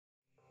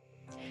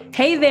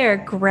Hey there,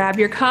 grab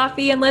your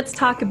coffee and let's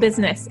talk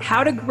business.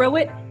 How to grow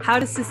it, how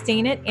to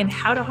sustain it, and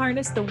how to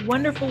harness the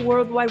wonderful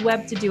World Wide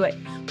Web to do it.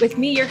 With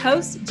me, your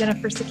host,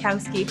 Jennifer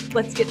Sikowski.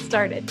 Let's get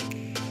started.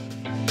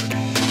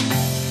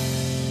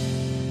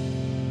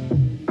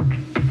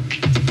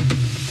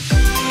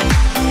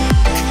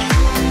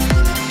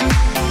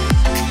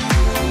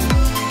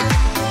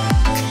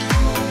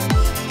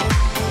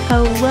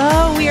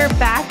 Hello, we are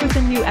back with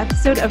a new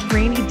episode of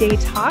Rainy Day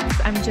Talks.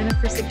 I'm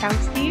Jennifer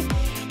Sikowski,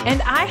 and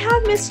I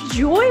have Miss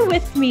Joy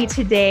with me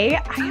today.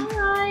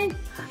 Hi.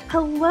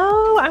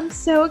 Hello, I'm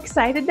so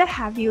excited to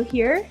have you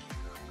here.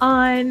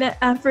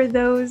 For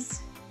those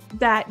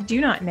that do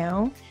not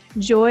know,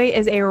 Joy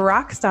is a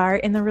rock star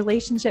in the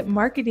relationship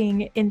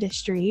marketing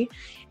industry.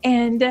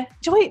 And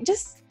Joy,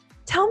 just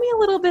tell me a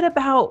little bit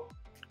about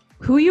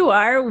who you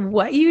are,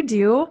 what you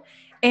do,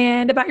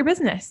 and about your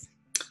business.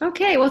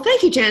 Okay. Well,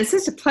 thank you, Jen. It's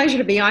such a pleasure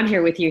to be on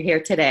here with you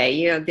here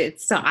today.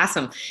 It's so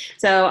awesome.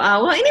 So,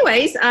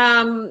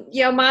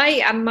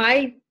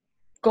 my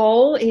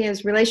goal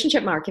is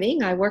relationship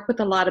marketing. I work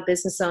with a lot of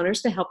business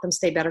owners to help them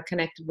stay better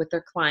connected with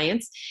their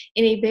clients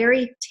in a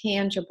very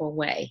tangible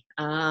way.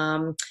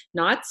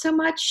 Not so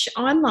much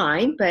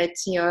online, but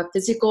a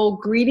physical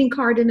greeting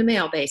card in the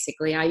mail,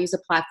 basically. I use a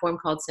platform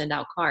called Send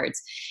Out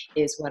Cards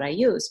is what I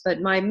use.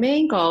 But my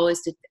main goal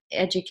is to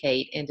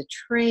educate and to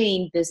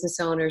train business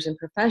owners and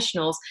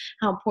professionals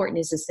how important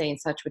it is to stay in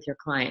touch with your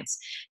clients.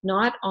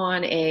 Not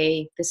on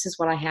a, this is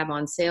what I have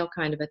on sale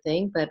kind of a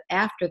thing, but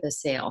after the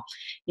sale,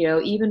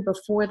 even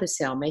before the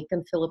sale, make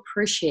them feel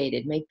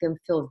appreciated, make them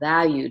feel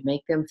valued,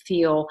 make them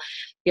feel,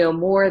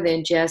 more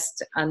than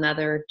just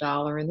another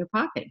dollar in their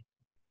pocket.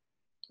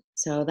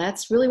 So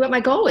that's really what my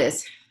goal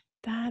is.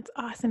 That's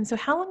awesome. So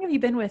how long have you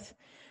been with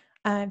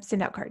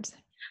Send Out Cards?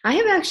 I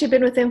have actually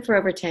been with them for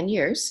over 10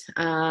 years.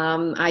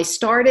 I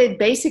started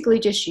basically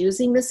just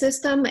using the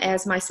system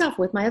as myself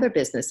with my other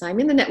business. I'm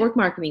in the network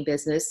marketing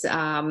business.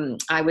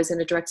 I was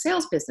in a direct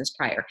sales business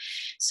prior.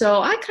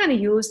 So I kind of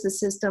used the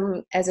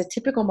system as a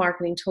typical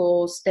marketing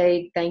tool,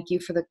 thank you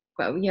for the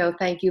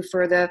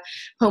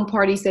home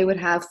parties they would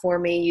have for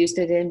me, used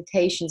it in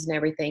invitations and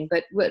everything.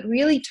 But what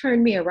really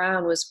turned me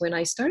around was when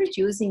I started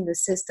using the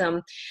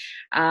system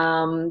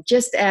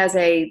just as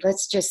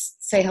let's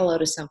just say hello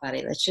to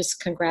somebody. Let's just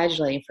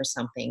congratulate them for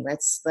something.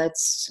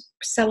 Let's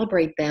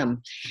celebrate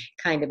them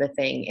kind of a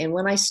thing. And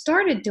when I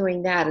started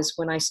doing that is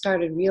when I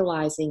started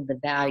realizing the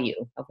value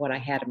of what I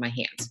had in my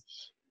hands.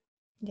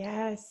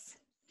 Yes.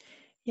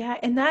 Yeah.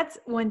 And that's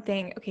one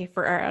thing, okay,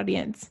 for our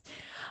audience.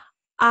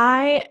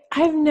 I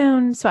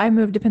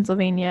moved to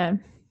Pennsylvania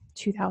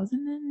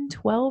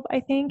 2012, I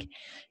think.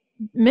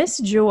 Miss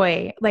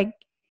Joy,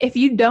 if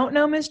you don't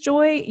know Miss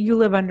Joy, you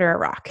live under a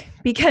rock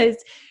because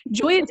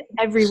Joy is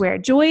everywhere.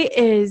 Joy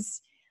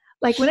is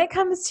when it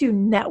comes to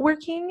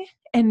networking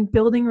and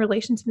building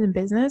relationships in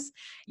business,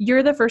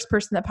 you're the first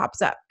person that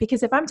pops up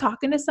because if I'm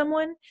talking to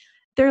someone,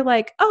 they're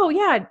like, oh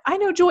yeah, I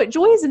know Joy.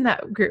 Joy is in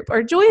that group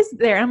or Joy is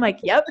there. I'm like,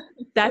 yep,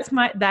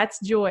 that's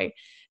Joy.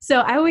 So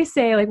I always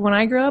say when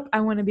I grow up,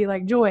 I want to be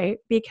like Joy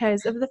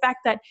because of the fact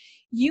that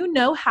you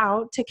know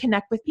how to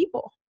connect with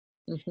people.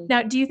 Mm-hmm.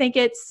 Now, do you think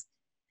it's,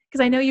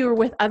 because I know you were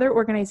with other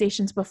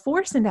organizations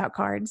before Send Out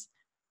Cards,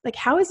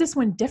 how is this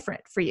one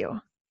different for you?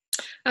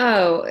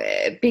 Oh,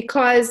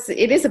 because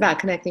it is about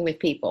connecting with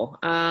people.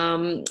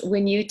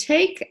 When you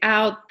take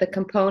out the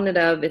component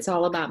of it's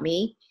all about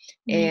me,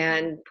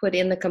 and put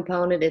in the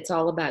component, it's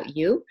all about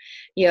you,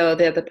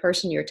 they're the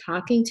person you're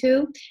talking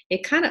to,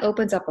 it kind of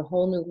opens up a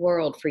whole new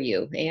world for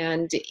you.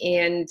 And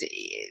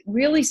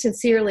really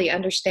sincerely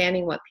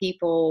understanding what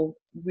people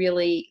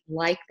really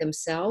like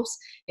themselves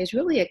is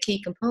really a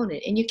key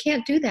component. And you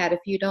can't do that if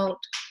you don't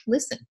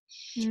listen.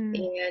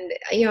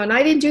 And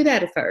I didn't do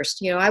that at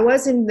first. I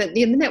was in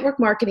the network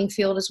marketing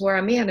field is where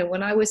I'm in. And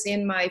when I was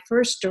in my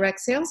first direct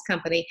sales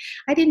company,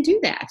 I didn't do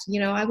that.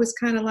 I was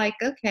kind of like,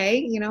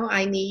 okay,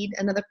 I need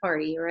another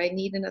party or I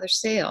need another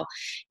sale,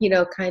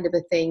 kind of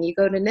a thing. You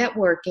go to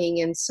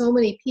networking and so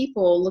many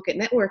people look at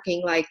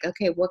networking like,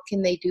 okay, what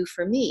can they do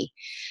for me?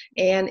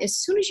 And as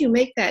soon as you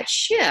make that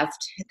shift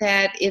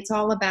that it's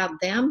all about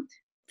them,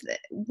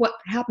 what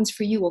happens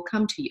for you will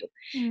come to you.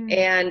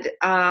 And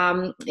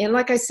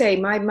like I say,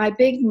 my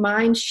big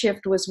mind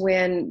shift was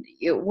when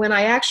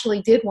I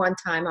actually did one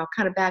time, I'll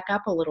kind of back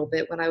up a little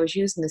bit when I was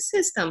using the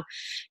system,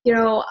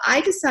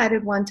 I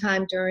decided one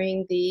time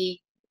during the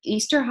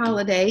Easter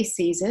holiday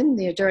season,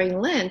 during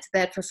Lent,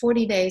 that for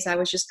 40 days, I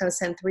was just going to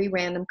send 3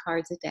 random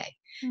cards a day.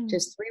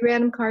 Just 3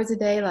 random cards a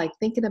day, like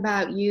thinking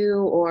about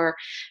you or,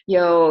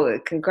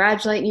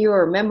 congratulating you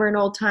or remembering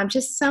old times,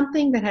 just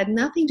something that had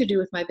nothing to do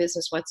with my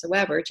business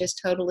whatsoever, just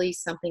totally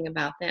something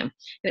about them.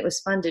 And it was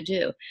fun to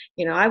do.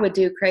 I would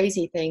do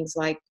crazy things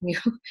like,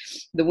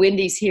 the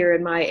Wendy's here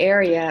in my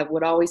area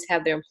would always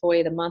have their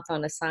employee of the month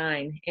on a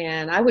sign.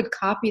 And I would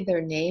copy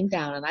their name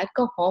down and I'd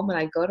go home and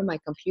I'd go to my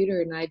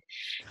computer and I'd,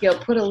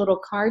 put a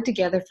little card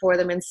together for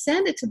them and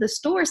send it to the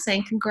store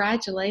saying,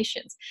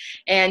 congratulations.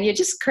 And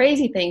just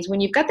crazy things. When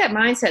you've got that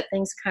mindset,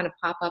 things kind of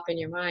pop up in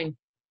your mind.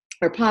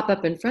 or pop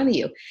up in front of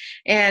you.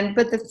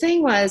 But the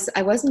thing was,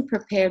 I wasn't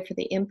prepared for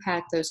the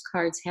impact those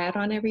cards had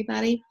on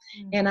everybody.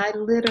 And I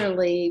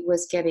literally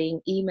was getting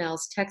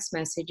emails, text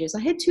messages.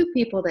 I had two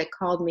people that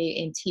called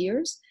me in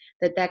tears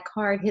that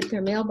card hit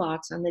their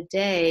mailbox on the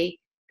day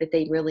that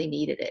they really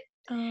needed it.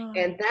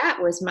 And that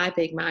was my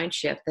big mind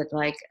shift, that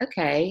like,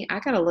 okay, I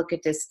got to look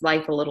at this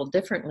life a little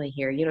differently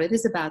here. It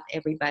is about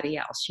everybody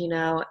else,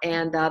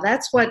 and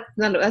that's when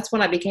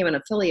I became an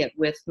affiliate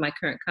with my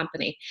current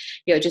company,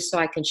 just so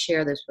I can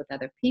share this with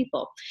other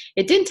people.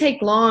 It didn't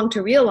take long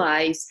to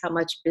realize how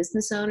much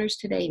business owners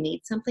today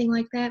need something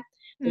like that.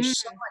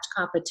 There's so much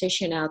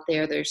competition out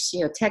there. There's,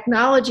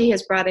 technology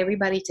has brought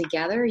everybody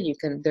together. You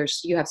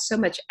have so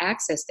much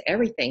access to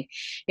everything.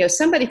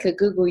 Somebody could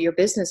Google your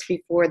business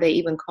before they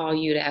even call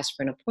you to ask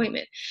for an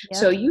appointment. Yep.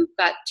 So you've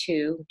got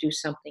to do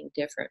something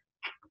different.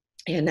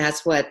 And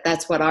that's what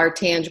our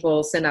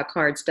tangible send out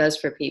cards does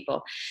for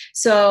people.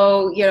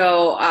 So,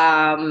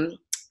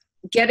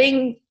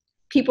 getting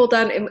people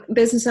done,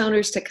 business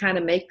owners, to kind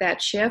of make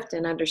that shift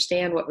and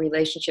understand what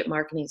relationship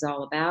marketing is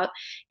all about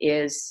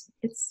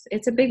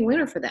it's a big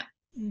winner for them.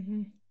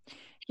 Mm-hmm.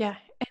 Yeah.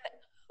 And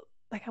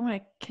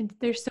like,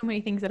 there's so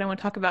many things that I want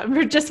to talk about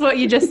for just what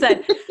you just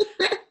said.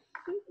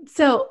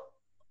 So,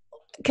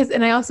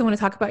 and I also want to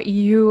talk about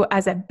you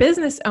as a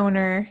business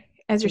owner,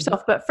 as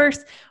yourself, but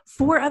first,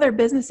 for other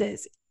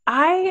businesses,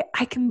 I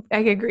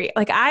agree.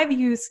 Like, I've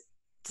used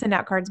send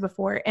out cards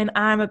before, and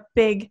I'm a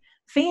big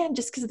fan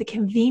just because of the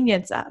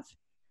convenience of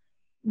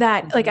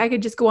that. Like, I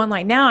could just go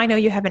online. Now I know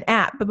you have an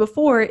app, but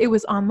before it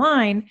was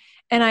online,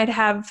 and I'd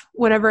have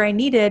whatever I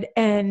needed.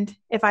 And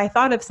if I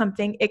thought of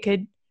something, it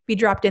could be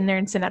dropped in there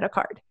and send out a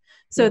card.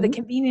 So the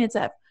convenience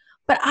of,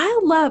 but I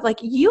love, like,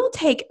 you'll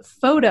take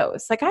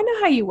photos. Like, I know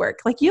how you work.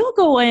 Like, you'll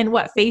go in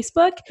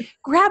Facebook,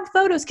 grab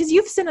photos, because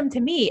you've sent them to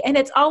me. And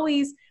it's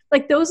always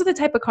like, those are the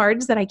type of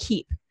cards that I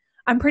keep.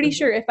 I'm pretty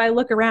sure if I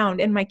look around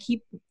in my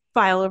keep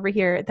file over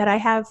here, that I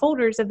have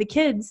folders of the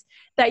kids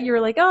that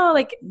you're like, oh,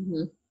 like,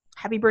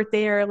 happy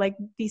birthday, or like,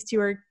 these two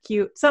are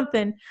cute,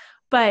 something.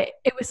 But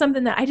it was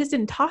something that I just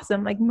didn't toss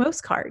them like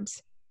most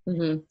cards.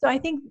 So I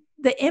think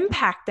the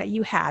impact that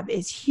you have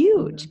is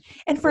huge.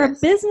 And for a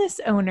business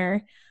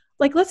owner,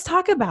 like, let's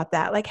talk about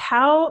that. Like,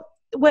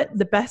 what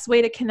the best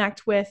way to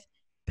connect with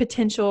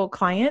potential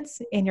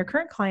clients and your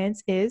current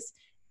clients is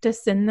to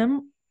send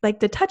them, like,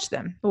 to touch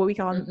them, what we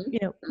call,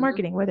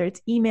 marketing, whether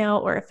it's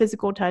email or a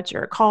physical touch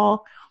or a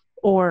call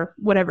or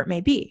whatever it may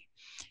be.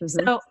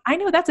 So I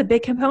know that's a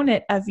big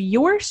component of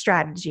your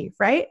strategy,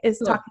 right? Is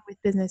talking with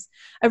business,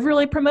 of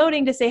really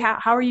promoting to say,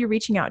 how are you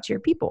reaching out to your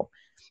people?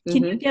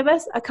 Can you give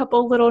us a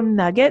couple little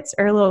nuggets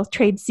or little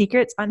trade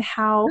secrets on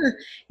how?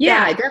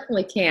 Yeah, I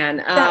definitely can.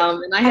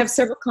 And I have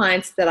several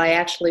clients that I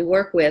actually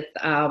work with,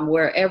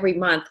 where every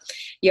month,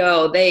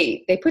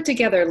 they put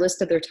together a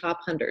list of their top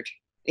 100.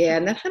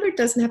 And that 100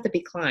 doesn't have to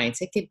be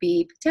clients. It could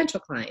be potential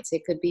clients.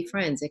 It could be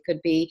friends. It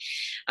could be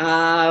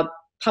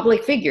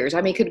public figures.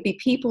 I mean, it could be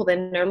people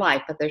in their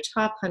life, but their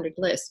top 100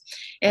 list.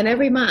 And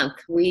every month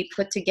we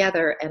put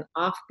together an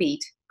offbeat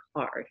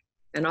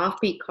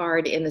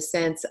card in the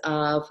sense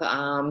of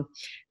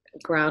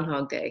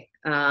Groundhog Day.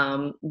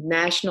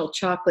 National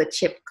Chocolate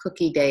Chip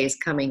Cookie Day is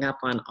coming up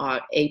on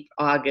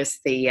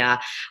August the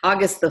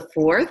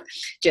 4th.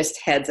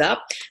 Just heads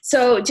up.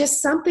 So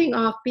just something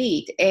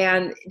offbeat,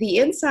 and the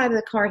inside of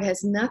the card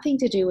has nothing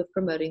to do with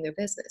promoting their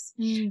business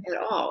at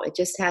all. It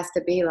just has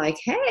to be like,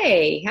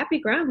 hey, happy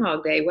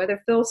Groundhog Day,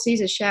 whether Phil sees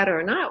a shadow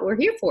or not, we're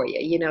here for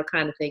you,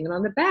 kind of thing. And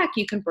on the back,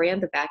 you can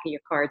brand the back of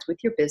your cards with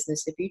your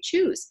business if you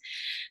choose.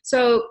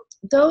 So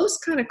those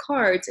kind of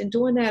cards, and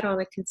doing that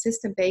on a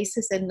consistent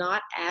basis and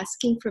not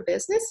asking for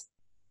business,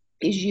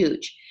 is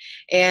huge.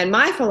 And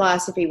my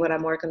philosophy when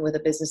I'm working with a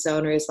business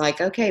owner is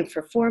like, okay,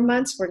 for 4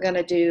 months, we're going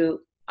to do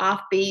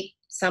offbeat,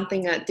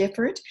 something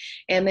different.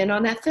 And then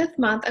on that 5th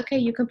month, okay,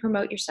 you can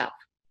promote yourself.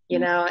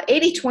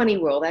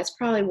 80-20 rule. That's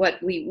probably what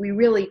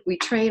we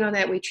train on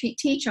that. We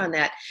teach on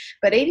that.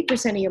 But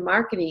 80% of your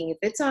marketing, if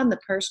it's on the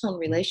personal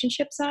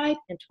relationship side,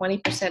 and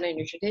 20% in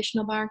your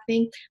traditional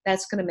marketing,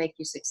 that's going to make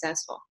you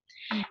successful.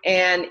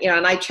 And,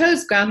 and I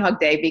chose Groundhog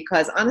Day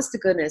because, honest to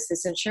goodness,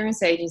 this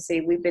insurance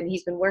agency,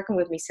 he's been working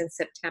with me since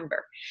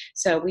September.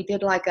 So we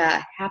did like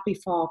a happy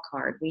fall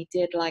card. We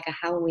did like a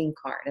Halloween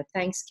card, a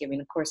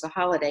Thanksgiving, of course, a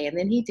holiday. And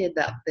then he did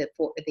the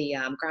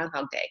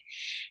Groundhog Day.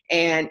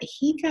 And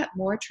he got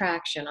more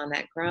traction on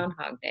that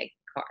Groundhog Day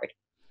card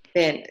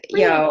than,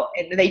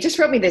 and they just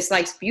wrote me this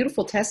like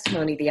beautiful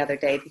testimony the other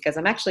day, because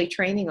I'm actually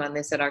training on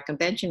this at our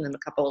convention in a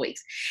couple of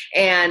weeks.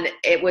 And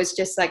it was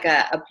just like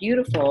a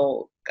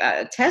beautiful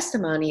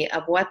testimony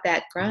of what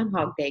that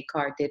Groundhog Day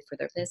card did for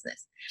their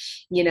business,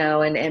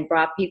 and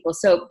brought people.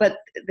 So, but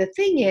the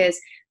thing is,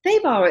 a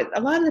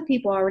lot of the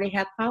people already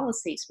have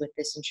policies with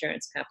this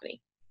insurance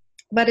company,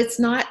 but it's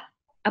not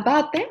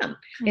about them.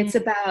 It's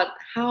about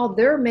how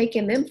they're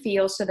making them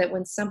feel, so that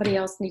when somebody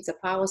else needs a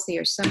policy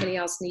or somebody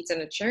else needs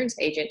an insurance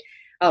agent,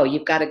 oh,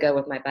 you've got to go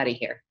with my buddy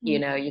here. You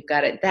Mm. know, you've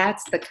got to,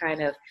 that's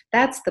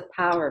the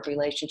power of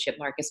relationship,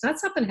 Mark. It's not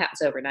something that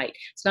happens overnight.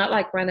 It's not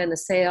like running a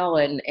sale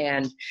and,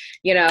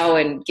 you know,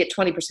 and get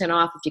 20%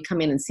 off if you come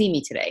in and see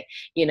me today.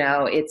 You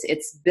know,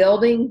 it's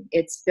building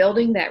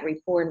that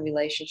rapport and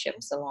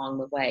relationships along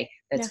the way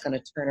that's Yeah. going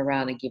to turn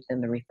around and give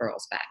them the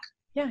referrals back.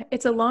 Yeah.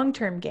 It's a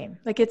long-term game.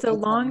 Like it's a It's a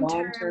long-term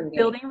long-term game.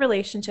 building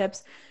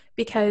relationships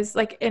because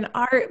like in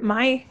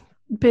my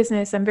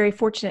business, I'm very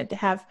fortunate to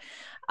have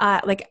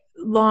like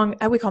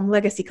we call them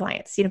legacy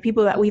clients, you know,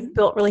 people that we've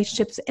built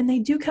relationships and they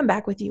do come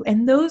back with you.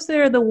 And those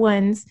are the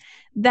ones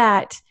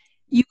that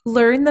you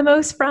learn the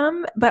most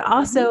from, but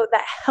also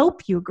that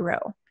help you grow.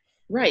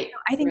 Right. You know,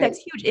 I think Right.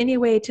 that's huge. Any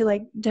way to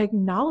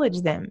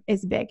acknowledge them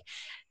is big.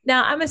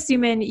 Now, I'm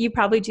assuming you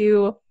probably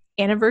do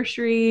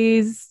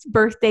anniversaries,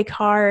 birthday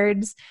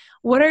cards.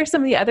 What are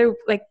some of the other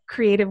like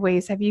creative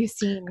ways have you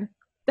seen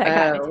that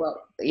got into?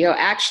 Well, you know,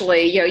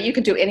 actually, you know, you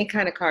can do any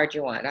kind of card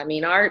you want. I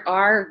mean,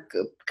 our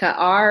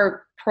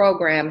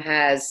program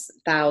has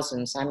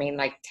thousands. I mean,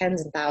 like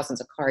tens and thousands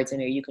of cards in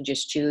there. You can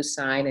just choose,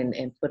 sign,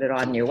 and put it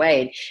on your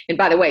way. And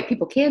by the way,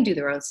 people can do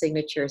their own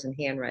signatures and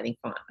handwriting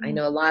font. I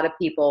know a lot of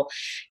people,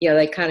 you know,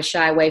 they kind of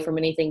shy away from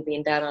anything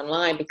being done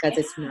online because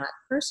it's not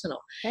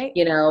personal. Right.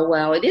 You know,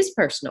 well, it is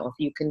personal if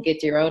you can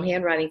get your own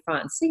handwriting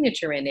font and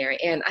signature in there.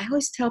 And I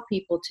always tell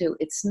people too,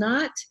 it's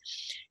not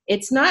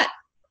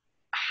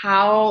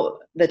how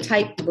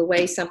the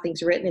way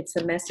something's written, it's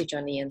the message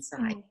on the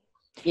inside,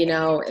 you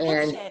know,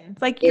 and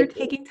like you're it,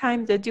 taking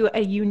time to do a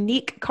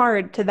unique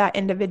card to that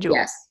individual.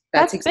 yes,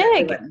 that's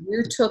exactly big. right.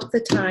 You took the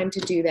time to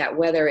do that,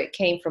 whether it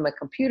came from a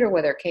computer,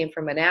 whether it came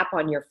from an app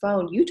on your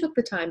phone, you took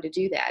the time to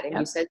do that and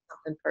you said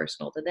something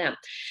personal to them.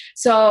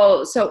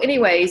 So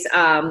anyways, you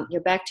know,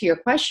 back to your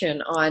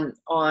question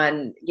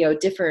on, you know,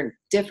 different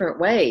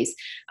ways.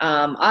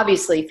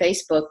 Obviously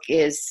Facebook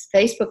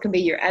can be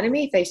your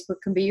enemy.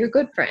 Facebook can be your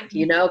good friend,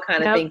 you know,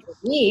 kind of thing. For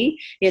me,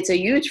 it's a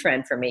huge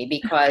friend for me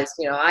because,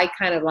 you know, I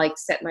kind of like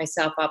set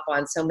myself up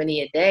on so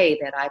many a day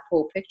that I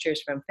pull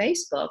pictures from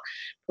Facebook,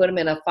 put them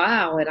in a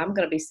file, and I'm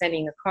going to be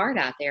sending a card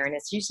out there. And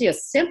it's usually a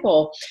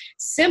simple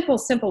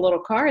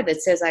little card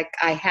that says,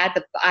 I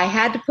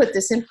had to put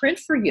this in print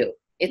for you.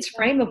 It's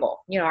frameable.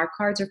 You know, our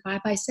cards are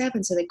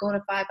 5x7, so they go in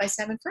a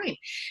 5x7 frame.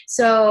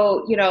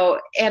 So, you know,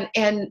 and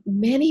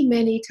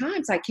many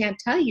times, I can't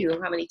tell you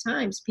how many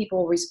times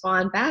people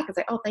respond back and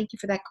say, oh, thank you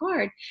for that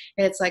card.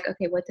 And it's like,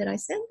 okay, what did I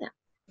send them?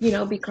 You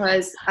know,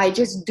 because I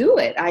just do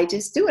it. I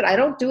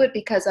don't do it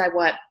because I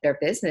want their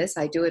business.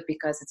 I do it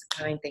because it's a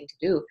kind thing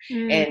to do.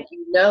 And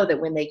you know that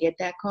when they get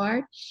that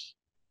card,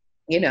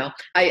 you know,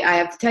 I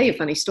have to tell you a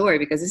funny story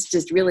because this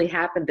just really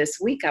happened this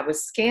week. I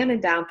was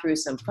scanning down through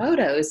some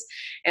photos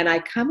and I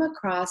come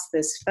across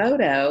this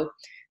photo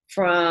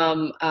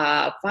from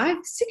 5-6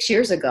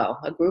 years ago,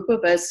 a group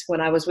of us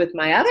when I was with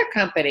my other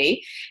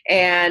company.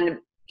 And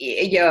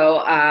you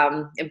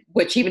know,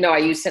 which even though I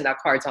used to send out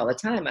cards all the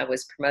time, I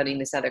was promoting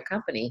this other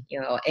company,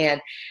 you know, and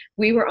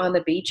we were on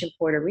the beach in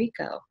Puerto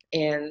Rico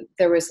and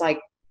there was like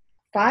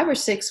 5 or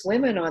 6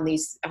 women on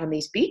these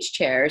beach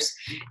chairs,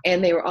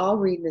 and they were all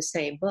reading the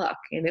same book.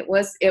 And it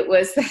was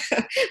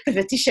the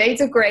 50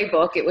 Shades of Grey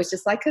book. It was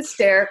just like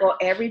hysterical.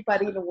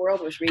 Everybody in the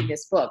world was reading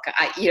this book.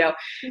 And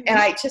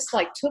I just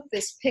like took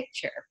this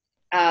picture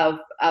of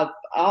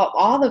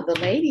all of the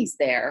ladies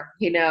there,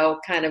 you know,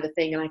 kind of a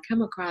thing. And I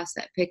come across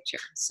that picture.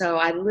 So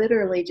I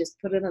literally just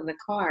put it on the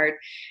card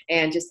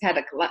and just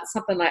had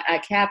something like a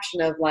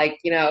caption of like,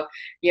 you know,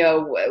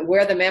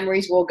 where the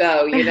memories will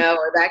go, you know,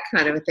 or that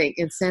kind of a thing,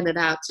 and send it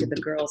out to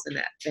the girls in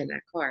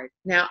that card.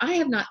 Now, I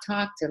have not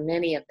talked to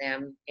many of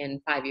them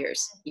in 5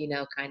 years, you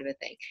know, kind of a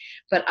thing.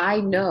 But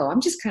I know,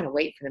 I'm just kind of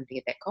waiting for them to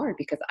get that card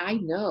because I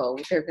know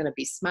they're going to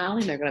be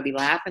smiling, they're going to be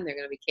laughing, they're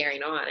going to be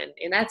carrying on.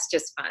 And that's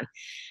just fun.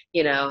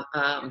 You know,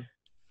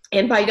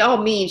 and by all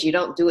means, you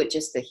don't do it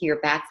just to hear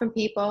back from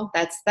people.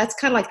 That's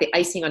kind of like the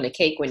icing on the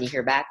cake when you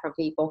hear back from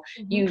people.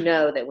 You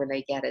know that when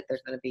they get it,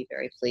 they're going to be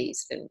very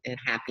pleased and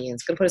happy, and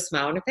it's going to put a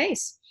smile on their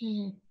face.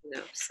 You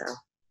know, so.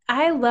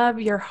 I love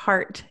your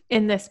heart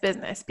in this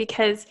business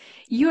because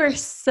you are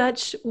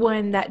such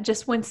one that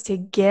just wants to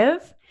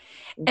give.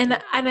 And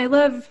I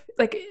love,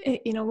 like,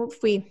 you know,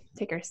 if we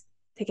take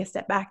a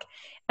step back,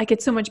 like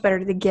it's so much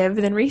better to give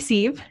than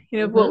receive, you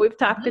know, what we've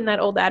talked in that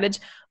old adage.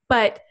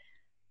 But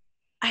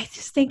I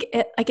just think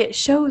it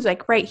shows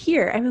like right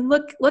here. I mean,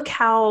 look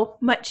how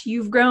much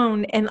you've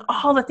grown and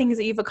all the things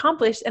that you've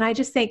accomplished. And I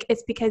just think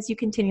it's because you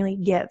continually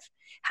give.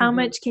 How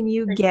much can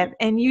you give?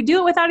 And you do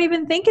it without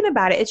even thinking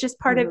about it. It's just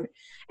part of,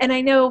 and I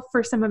know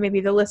for some of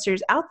maybe the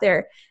listeners out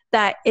there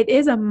that it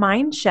is a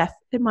mindset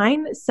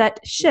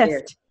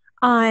shift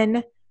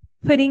on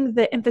putting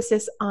the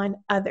emphasis on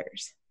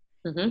others.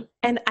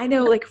 And I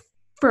know like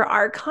for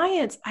our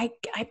clients, I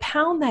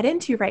pound that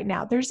into right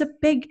now. There's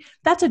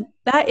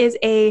that is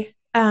a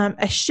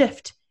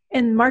shift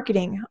in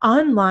marketing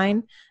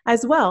online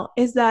as well,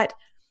 is that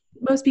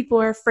most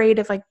people are afraid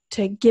of like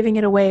to giving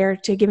it away or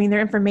to giving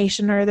their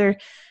information or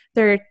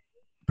their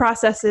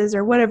processes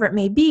or whatever it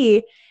may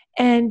be.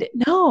 And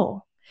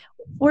no,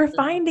 we're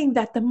finding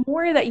that the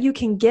more that you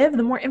can give,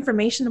 the more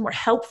information, the more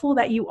helpful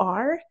that you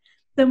are,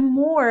 the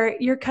more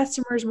your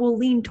customers will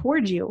lean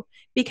towards you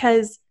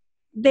because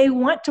they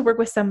want to work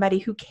with somebody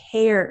who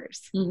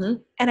cares.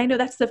 And I know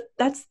that's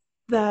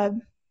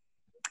the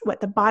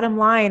bottom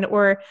line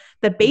or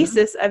the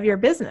basis of your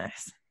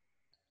business.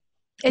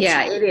 It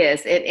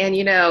is. And,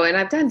 you know, and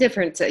I've done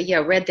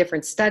read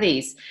different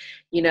studies,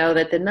 you know,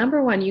 that the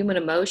number one human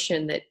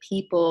emotion that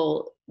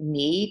people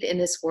need in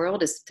this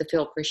world is to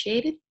feel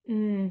appreciated.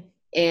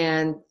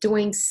 And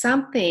doing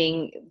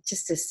something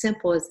just as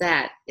simple as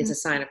that is a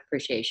sign of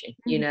appreciation,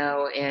 you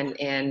know,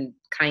 and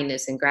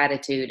kindness and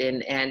gratitude.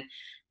 And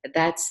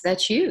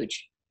that's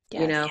huge,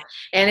 you know.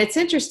 And it's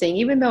interesting,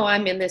 even though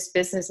I'm in this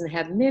business and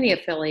have many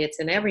affiliates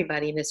and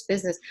everybody in this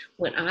business,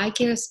 when I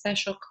get a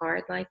special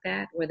card like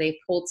that, where they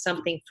pulled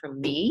something from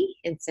me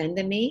and send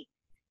to me,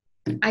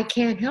 I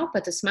can't help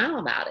but to smile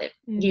about it.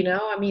 You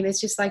know, I mean, it's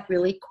just like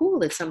really cool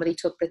that somebody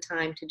took the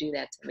time to do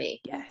that to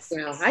me. You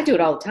know, I do it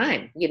all the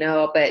time, you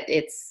know, but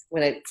it's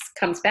when it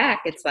comes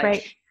back, it's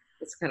like,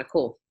 it's kind of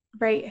cool.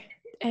 Right.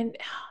 And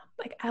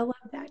like, I love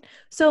that.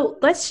 So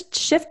let's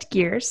shift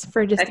gears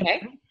for just a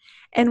minute,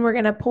 and we're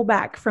going to pull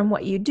back from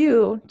what you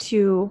do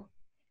to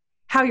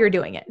how you're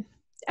doing it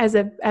as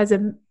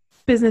a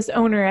business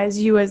owner, as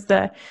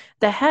the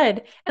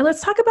head. And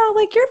let's talk about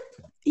like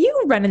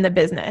you running the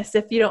business,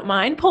 if you don't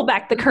mind. Pull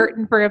back the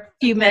curtain for a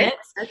few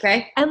minutes.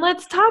 And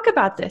let's talk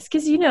about this.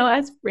 Cause you know,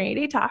 as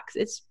Raney talks,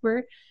 I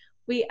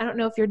don't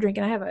know if you're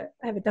drinking. I have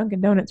a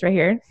Dunkin' Donuts right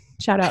here.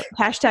 Shout out,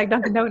 hashtag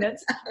Dunkin'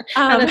 Donuts.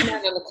 On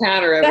the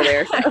counter over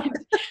there.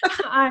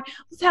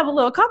 Let's have a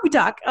little coffee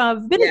talk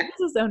of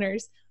business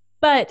owners.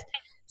 But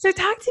so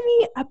talk to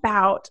me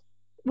about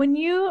when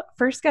you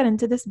first got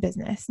into this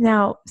business.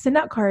 Now, Send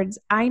Out Cards,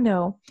 I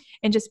know,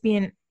 and just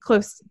being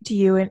close to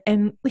you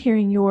and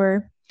hearing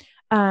your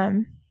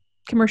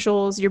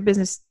commercials, your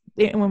business,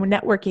 when we're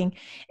networking,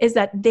 is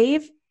that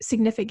they've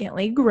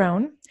significantly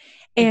grown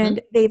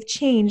and they've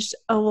changed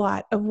a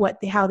lot of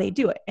how they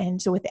do it.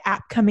 And so with the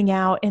app coming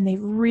out, and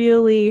they've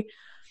really,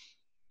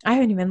 I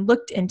haven't even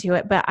looked into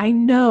it, but I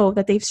know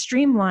that they've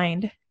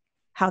streamlined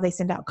how they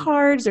send out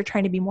cards. They're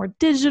trying to be more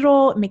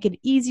digital, make it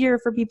easier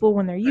for people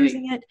when they're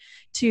using it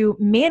to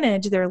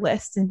manage their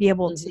lists and be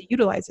able to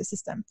utilize the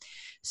system.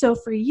 So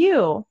for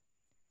you,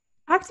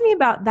 talk to me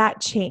about that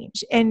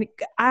change. And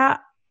I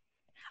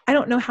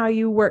don't know how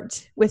you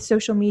worked with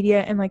social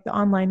media and like the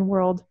online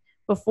world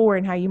before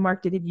and how you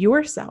marketed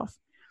yourself.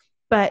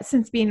 But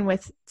since being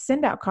with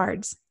Send Out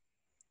Cards,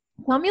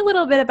 tell me a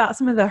little bit about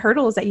some of the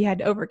hurdles that you had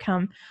to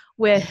overcome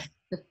with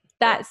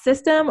that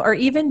system, or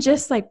even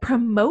just like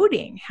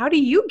promoting. How do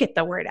you get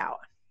the word out?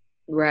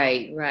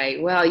 Right.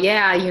 Well,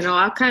 yeah, you know,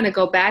 I'll kind of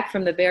go back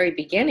from the very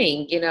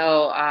beginning, you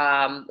know,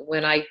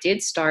 when I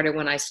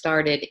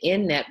started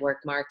in network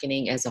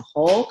marketing as a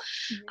whole,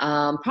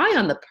 probably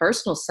on the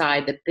personal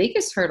side, the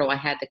biggest hurdle I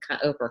had to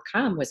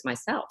overcome was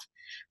myself.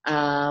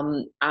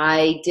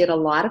 I did a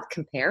lot of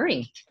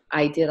comparing.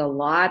 I did a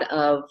lot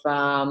of,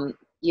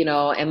 you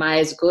know, am I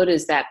as good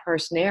as that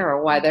person there,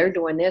 or why they're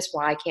doing this?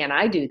 Why can't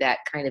I do that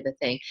kind of a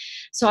thing?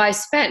 So I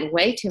spent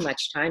way too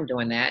much time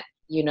doing that,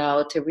 you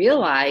know, to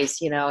realize,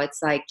 you know,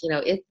 it's like, you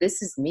know,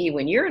 this is me.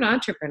 When you're an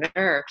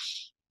entrepreneur,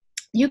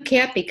 you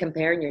can't be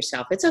comparing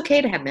yourself. It's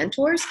okay to have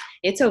mentors.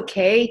 It's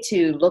okay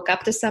to look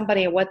up to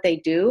somebody and what they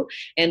do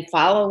and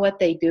follow what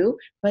they do,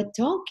 but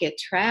don't get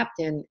trapped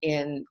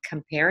in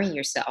comparing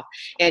yourself.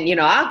 And, you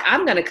know,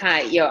 I'm going to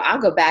kind of, you know, I'll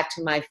go back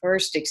to my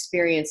first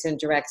experience in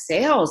direct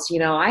sales. You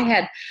know, I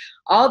had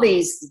all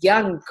these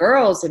young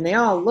girls and they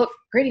all looked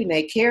pretty and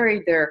they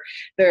carried their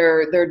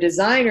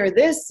designer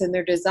this and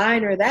their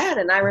designer that.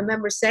 And I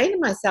remember saying to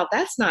myself,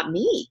 that's not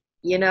me.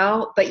 You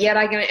know, but yet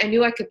I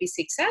knew I could be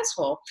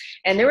successful.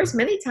 And there was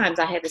many times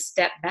I had to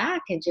step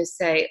back and just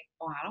say,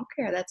 oh, I don't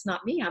care. That's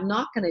not me. I'm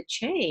not going to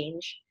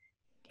change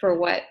for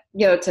what,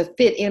 you know, to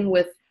fit in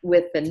with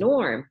the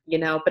norm, you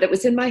know, but it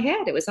was in my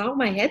head. It was all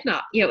my head.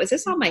 Not, you know, it was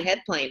just all my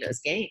head playing those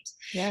games,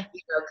 you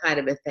know, kind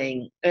of a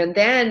thing. And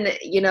then,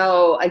 you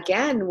know,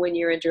 again, when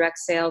you're in direct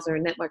sales or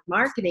in network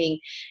marketing,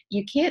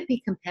 you can't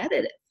be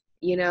competitive.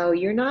 You know,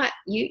 you're not,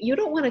 you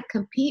don't want to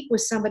compete with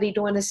somebody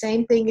doing the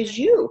same thing as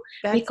you.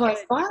 Because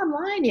bottom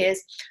line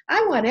is,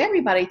 I want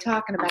everybody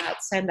talking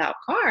about Send Out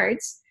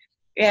Cards.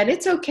 And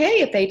it's okay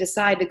if they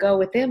decide to go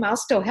with them. I'll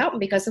still help them,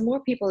 because the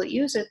more people that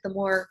use it, the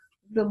more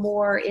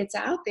it's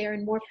out there,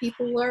 and more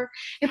people are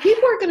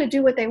going to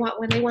do what they want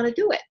when they want to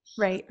do it.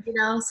 Right. You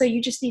know, so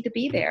you just need to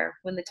be there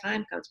when the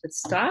time comes, but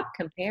stop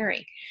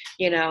comparing,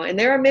 you know. And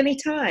there are many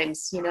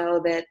times, you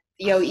know, that,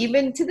 you know,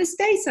 even to this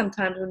day,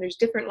 sometimes when there's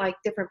different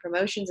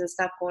promotions and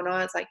stuff going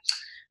on, it's like,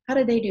 how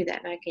did they do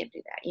that? And I can't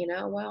do that. You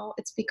know, well,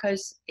 it's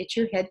because it's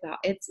your head.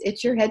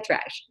 It's your head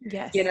trash.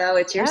 Yes. You know,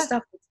 it's your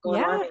stuff that's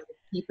going on and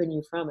keeping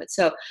you from it.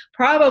 So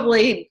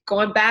probably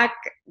going back,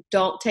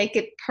 don't take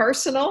it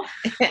personal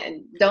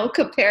and don't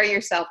compare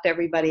yourself to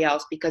everybody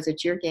else, because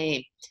it's your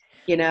game.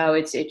 You know,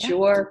 it's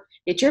your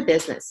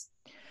business.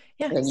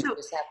 Yeah. And you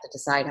just have to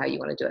decide how you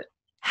want to do it.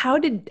 How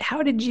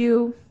did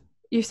you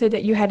you said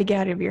that you had to get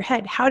out of your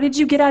head. How did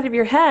you get out of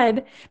your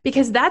head?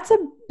 Because that's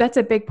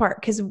a big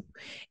part, because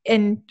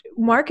in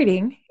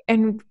marketing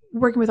and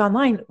working with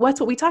online, what's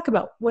what we talk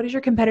about. What is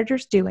your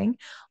competitors doing?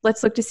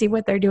 Let's look to see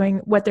what they're doing,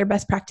 what their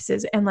best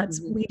practices, and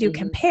we do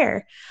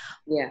compare.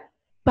 Yeah.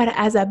 But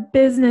as a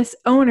business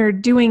owner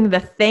doing the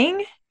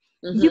thing,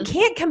 you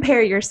can't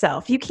compare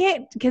yourself. You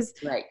can't, because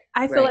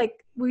I feel like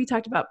we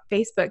talked about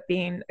Facebook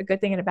being a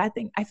good thing and a bad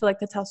thing. I feel like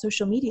that's how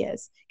social media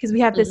is, because we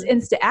have this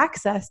instant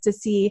access to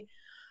see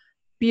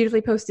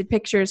beautifully posted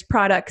pictures,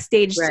 products,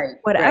 staged,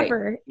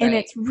 whatever. And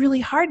it's really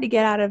hard to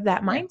get out of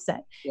that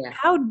mindset. Yeah.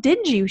 How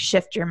did you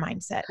shift your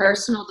mindset?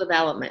 Personal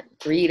development,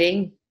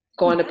 reading,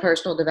 going to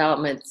personal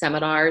development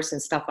seminars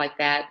and stuff like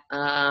that.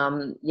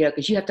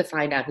 Because you have to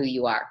find out who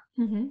you are.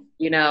 And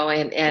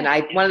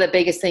one of the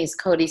biggest things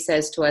Cody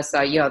says to us,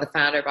 the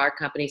founder of our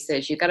company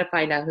says, you got to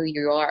find out who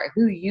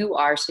you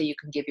are so you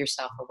can give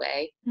yourself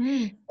away.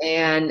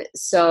 And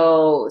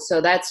so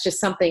that's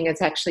just something,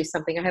 it's actually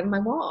something I have on my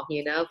wall,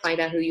 find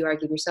out who you are,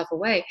 give yourself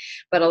away.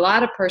 But a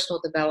lot of personal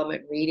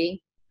development reading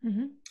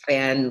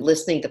and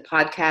listening to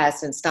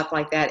podcasts and stuff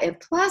like that. And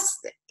plus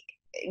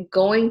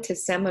going to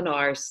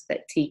seminars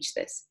that teach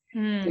this.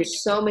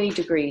 There's so many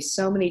degrees,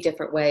 so many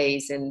different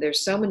ways, and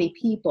there's so many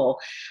people.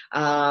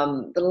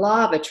 The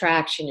law of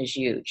attraction is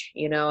huge,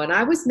 and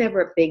I was never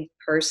a big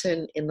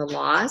person in the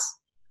laws,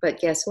 but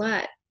guess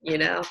what?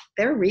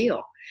 They're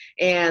real.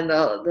 And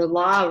the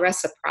law of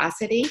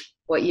reciprocity,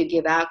 what you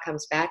give out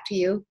comes back to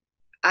you.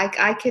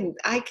 I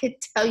could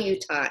tell you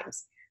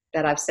times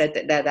that I've said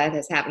that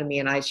has happened to me,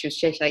 and I should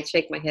shake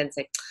my head and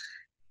say,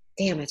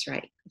 damn, it's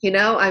right.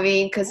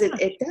 Because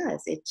it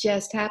does. It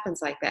just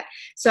happens like that.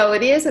 So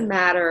it is a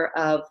matter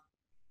of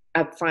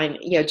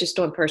finding, just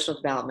doing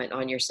personal development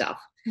on yourself,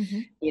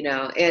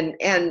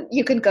 and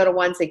you can go to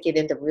ones that get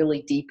into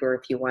really deeper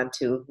if you want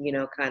to,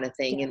 kind of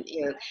thing. And,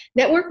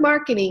 network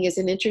marketing is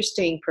an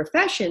interesting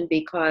profession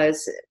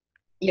because,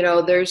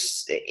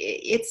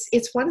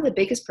 it's one of the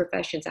biggest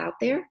professions out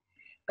there,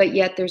 but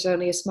yet there's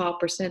only a small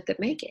percent that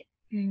make it.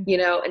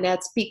 And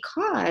that's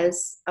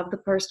because of the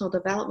personal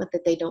development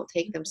that they don't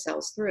take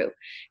themselves through,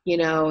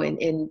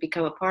 and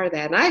become a part of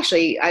that.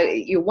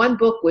 And your one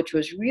book, which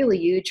was really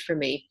huge for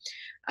me,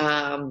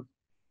 and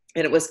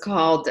it was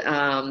called,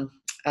 I'm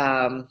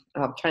trying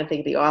to think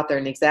of the author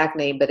and exact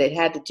name, but it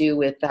had to do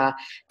with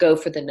Go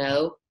for the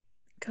No.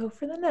 Go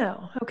for the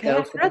No. Okay,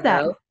 I've read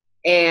that. No.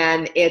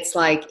 And it's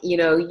like,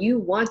 you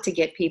want to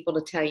get people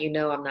to tell you,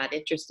 no, I'm not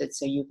interested,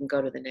 so you can go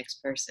to the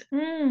next person.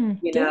 And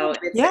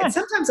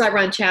sometimes I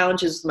run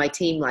challenges with my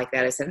team like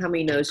that. I said, how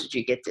many no's did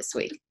you get this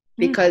week?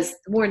 Because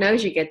the more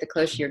no's you get, the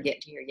closer you're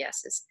getting to your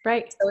yeses.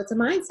 Right. So it's a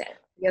mindset.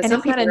 And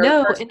it's not a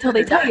no until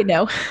they tell you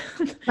no.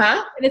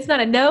 Huh? And it's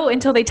not a no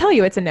until they tell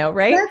you it's a no,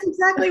 right? That's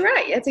exactly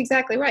right.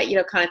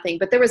 Kind of thing.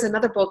 But there was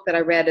another book that I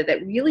read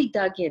that really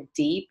dug in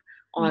deep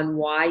on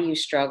why you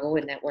struggle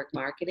in network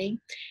marketing.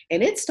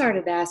 And it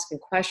started asking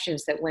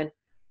questions that went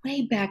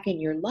way back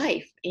in your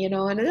life, and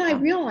then I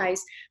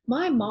realized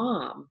my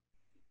mom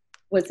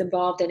was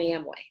involved in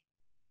Amway.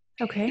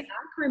 Okay. And I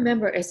can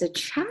remember as a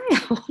child,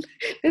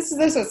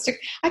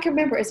 I can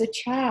remember as a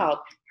child,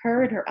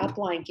 her and her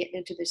upline getting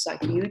into this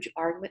huge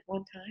argument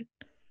one time,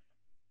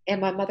 and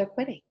my mother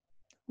quitting.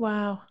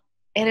 Wow.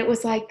 And it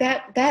was like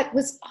that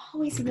was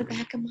always in the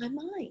back of my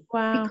mind.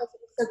 Wow. Because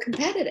so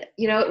competitive,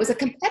 it was a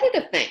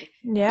competitive thing,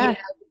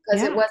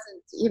 because it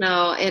wasn't,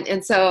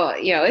 and so,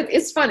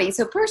 it's funny.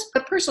 So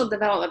but personal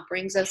development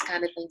brings those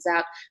kind of things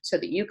out so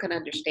that you can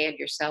understand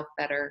yourself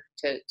better,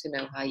 to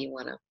know how you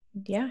want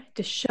to.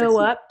 To show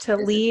up, to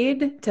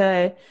lead,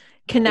 to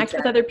connect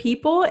with other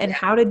people, and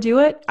how to do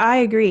it. I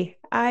agree.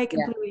 I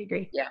completely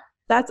agree. Yeah.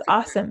 That's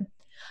awesome.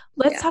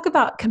 Let's talk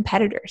about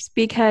competitors,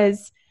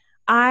 because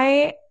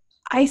I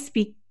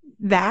speak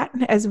that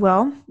as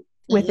well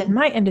within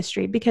my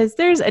industry, because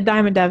there's a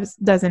dime a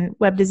dozen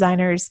web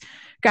designers,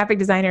 graphic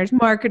designers,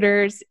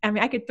 marketers. I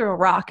mean, I could throw a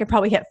rock and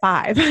probably hit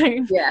 5.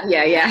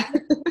 Yeah.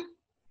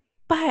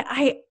 But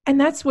and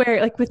that's where,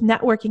 like with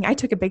networking, I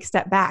took a big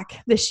step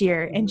back this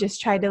year and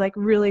just tried to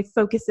really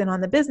focus in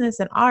on the business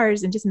and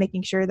ours, and just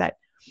making sure that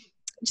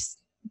just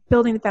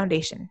building the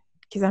foundation,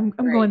 because I'm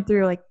going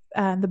through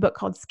the book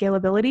called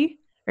Scalability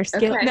or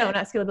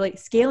not Scalability,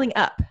 Scaling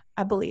Up,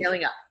 I believe.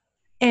 Scaling Up.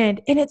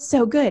 And it's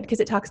so good because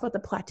it talks about the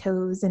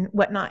plateaus and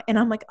whatnot. And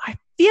I'm like, I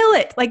feel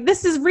it. Like,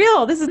 this is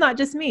real. This is not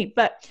just me.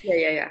 But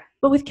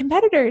But with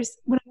competitors,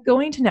 when I'm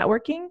going to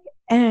networking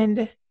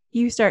and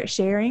you start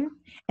sharing,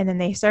 and then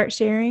they start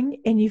sharing,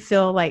 and you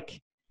feel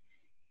like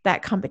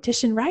that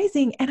competition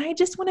rising. And I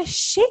just want to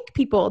shake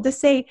people to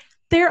say,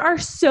 there are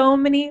so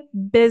many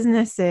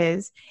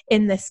businesses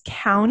in this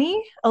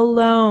county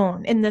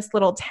alone, in this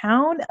little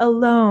town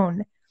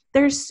alone.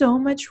 There's so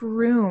much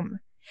room.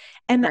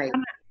 And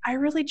I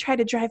really try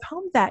to drive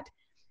home that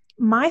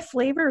my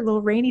flavor,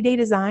 little rainy day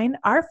design,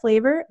 our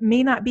flavor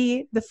may not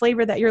be the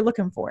flavor that you're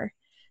looking for.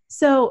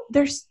 So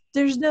there's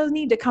no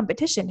need to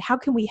competition. How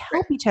can we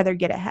help each other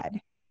get ahead?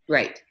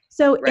 Right.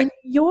 So in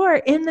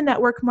the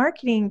network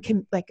marketing,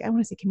 I want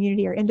to say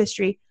community or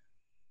industry,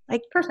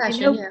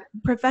 profession,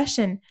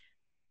 profession,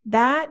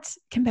 that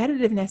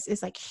competitiveness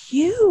is like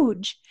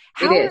huge.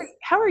 It is.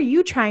 How are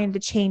you trying to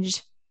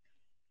change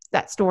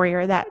that story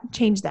or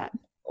change that?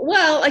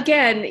 Well,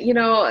 again,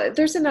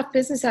 there's enough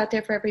business out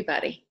there for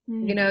everybody.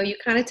 Mm. You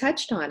kind of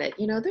touched on it.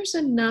 There's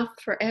enough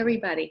for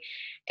everybody,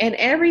 and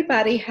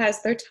everybody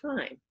has their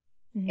time.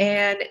 Mm-hmm.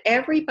 And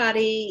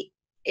everybody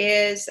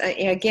is,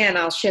 again,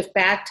 I'll shift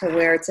back to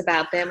where it's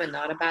about them and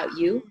not about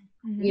you.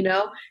 Mm-hmm.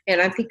 And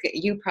I think that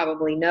you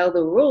probably know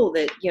the rule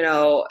that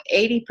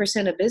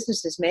 80% of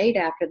business is made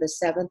after the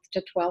 7th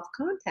to 12th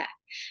contact.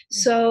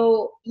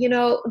 So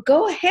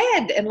go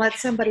ahead and let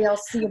somebody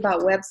else see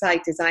about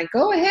website design.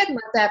 Go ahead and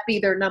let that be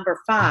their number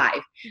 5.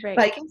 Right.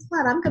 But guess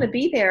what? I'm going to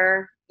be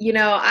there.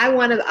 I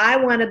want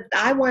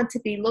to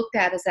be looked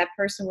at as that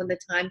person when the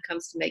time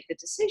comes to make the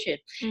decision.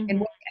 Mm-hmm.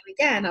 And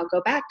again, I'll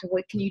go back to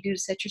what can you do to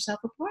set yourself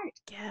apart?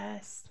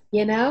 Yes.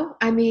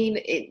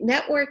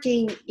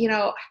 Networking,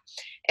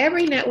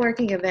 every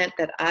networking event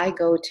that I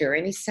go to or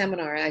any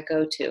seminar I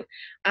go to,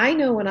 I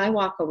know when I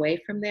walk away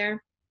from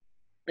there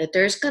that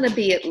there's going to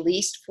be at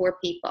least 4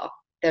 people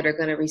that are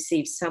going to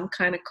receive some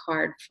kind of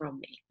card from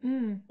me.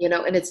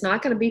 And it's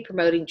not going to be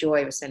promoting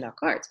Joy or send out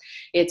cards.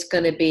 It's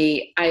going to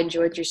be, I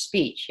enjoyed your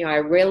speech. I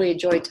really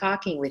enjoyed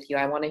talking with you.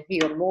 I want to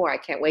hear more. I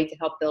can't wait to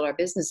help build our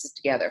businesses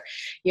together.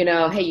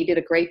 Hey, you did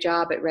a great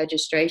job at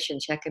registration,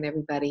 checking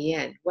everybody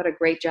in. What a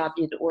great job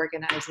you did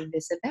organizing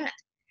this event.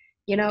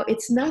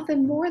 It's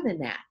nothing more than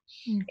that.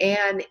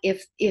 And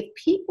if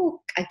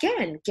people,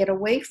 again, get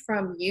away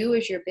from you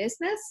as your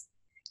business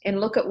and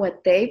look at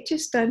what they've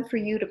just done for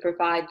you to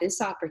provide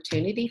this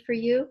opportunity for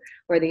you,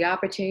 or the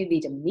opportunity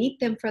to meet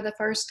them for the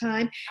first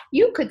time,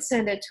 you could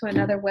send it to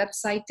another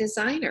website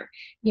designer,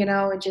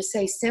 and just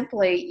say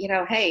simply,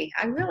 hey,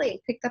 I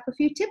really picked up a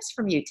few tips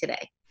from you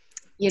today,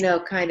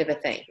 kind of a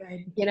thing,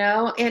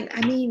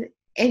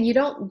 and you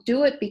don't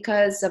do it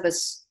because of a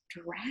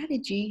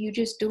strategy. You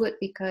just do it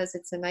because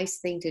it's a nice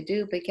thing to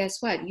do. But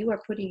guess what? You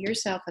are putting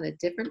yourself in a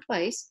different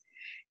place.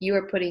 You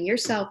are putting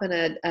yourself in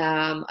a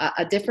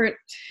different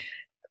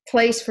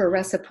place for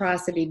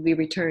reciprocity to be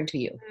returned to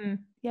you.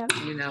 Yeah.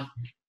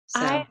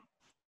 So.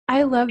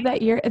 I love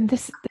that and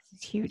this is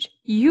huge.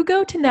 You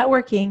go to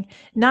networking,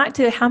 not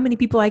to how many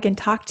people I can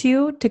talk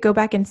to go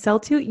back and sell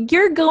to.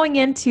 You're going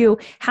into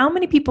how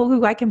many people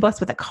who I can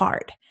bless with a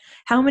card.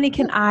 How many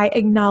can I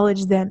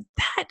acknowledge them?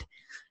 That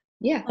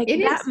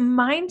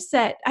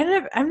mindset.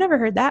 I've never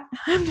heard that.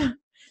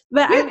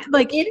 But I'm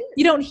like, you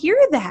don't hear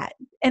that.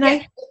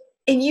 And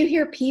and you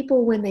hear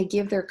people when they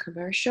give their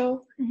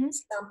commercial,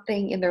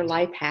 something in their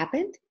life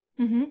happened,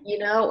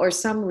 or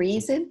some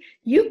reason,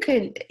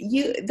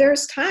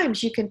 there's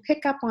times you can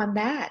pick up on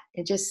that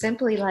and just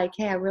simply like,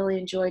 hey, I really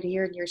enjoyed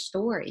hearing your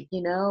story,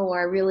 or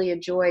I really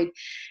enjoyed,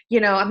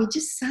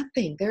 just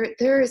something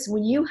there is,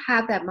 when you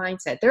have that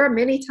mindset, there are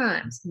many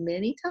times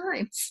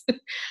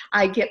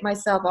I get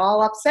myself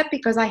all upset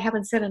because I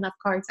haven't sent enough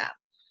cards out.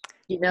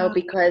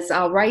 Because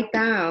I'll write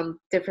down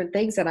different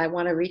things that I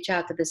want to reach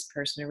out to this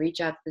person or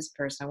reach out to this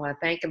person. I want to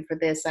thank them for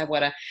this. I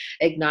want to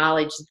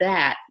acknowledge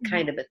that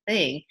kind of a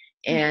thing.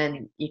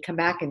 And you come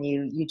back and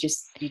you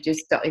just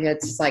don't,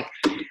 it's like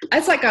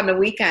on the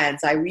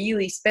weekends, I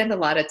really spend a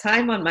lot of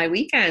time on my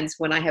weekends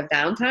when I have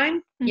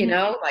downtime,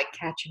 like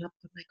catching up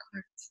with my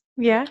cards.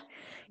 Yeah.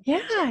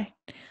 Yeah.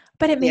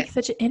 But it makes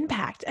such an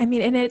impact. I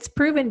mean, and it's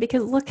proven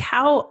because look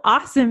how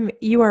awesome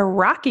you are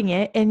rocking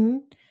it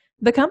in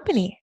the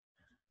company.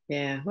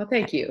 Yeah. Well,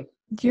 thank you.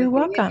 You're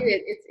welcome.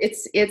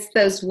 It's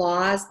those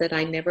laws that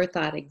I never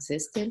thought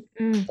existed.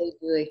 They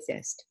do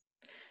exist.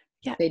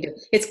 Yeah. They do.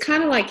 It's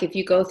kind of like if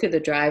you go through the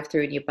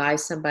drive-through and you buy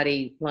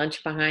somebody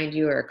lunch behind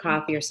you or a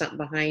coffee or something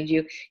behind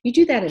you, you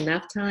do that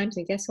enough times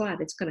and guess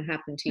what? It's going to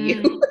happen to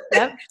you.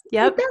 Yep. It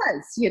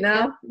does, Yep.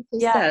 It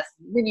just does.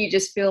 Then you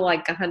just feel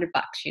like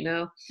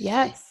 $100,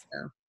 Yes.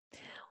 So,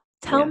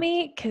 Tell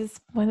me, because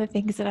one of the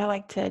things that I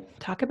like to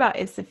talk about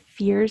is the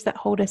fears that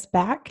hold us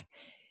back.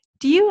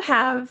 Do you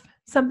have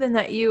something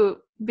that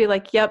you be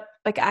like, yep,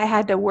 like I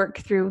had to work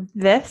through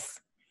this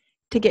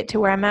to get to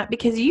where I'm at?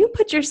 Because you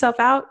put yourself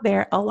out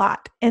there a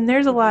lot. And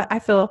there's a lot, I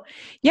feel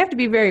you have to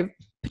be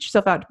put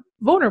yourself out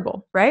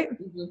vulnerable, right?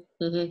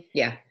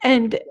 Yeah.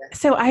 And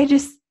so I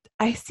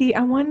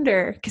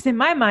wonder, because in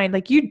my mind,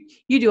 like you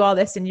do all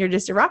this and you're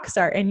just a rock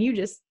star and you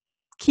just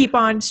keep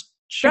on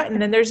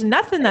strutting and there's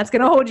nothing that's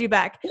going to hold you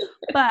back.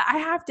 But I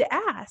have to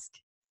ask,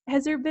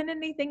 has there been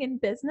anything in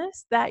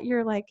business that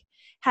you're like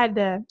had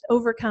to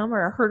overcome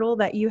or a hurdle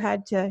that you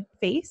had to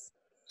face?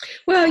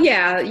 Well,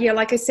 yeah.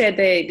 Like I said,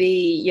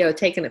 the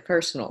taking it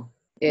personal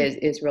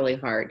is really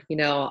hard.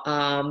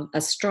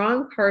 A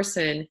strong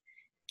person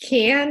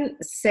can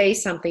say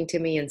something to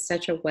me in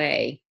such a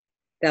way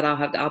that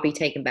I'll be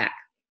taken back,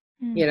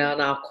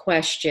 and I'll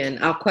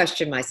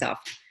question myself,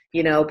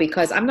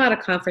 because I'm not a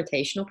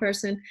confrontational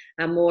person.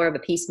 I'm more of a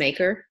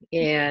peacemaker.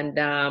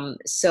 And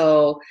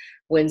so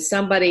when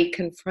somebody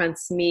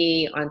confronts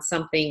me on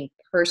something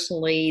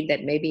personally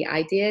that maybe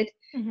I did,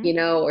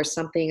 or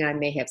something I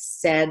may have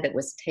said that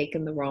was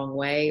taken the wrong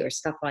way or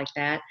stuff like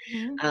that,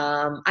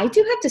 I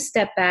do have to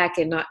step back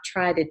and not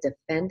try to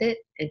defend it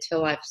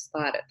until I've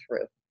thought it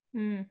through.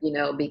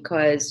 Mm.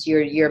 Because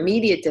your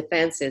immediate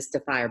defense is to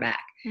fire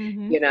back,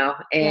 Mm-hmm. Yeah.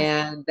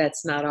 and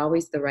that's not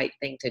always the right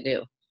thing to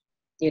do.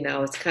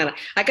 It's kind of,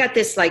 I got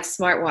this like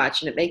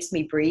smartwatch and it makes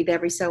me breathe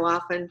every so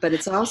often, but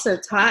it's also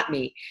taught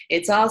me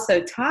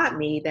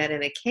that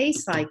in a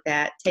case like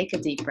that, take a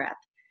deep breath,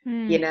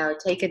 Mm.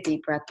 take a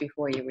deep breath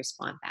before you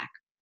respond back,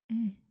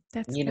 Mm.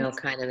 That's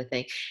kind of a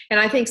thing. And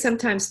I think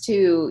sometimes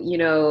too,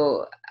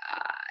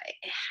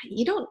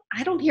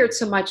 I don't hear it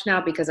so much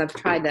now because I've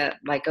tried to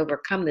like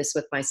overcome this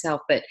with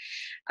myself, but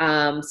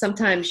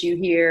sometimes you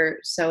hear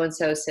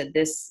so-and-so said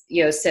this,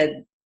 you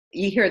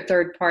hear a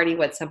third party,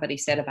 what somebody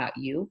said about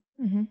you,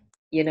 mm-hmm.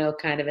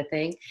 kind of a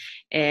thing.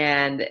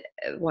 And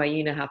well,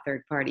 you know how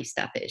third party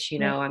stuff is,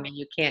 Right. I mean,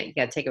 you got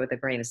to take it with a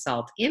grain of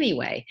salt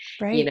anyway,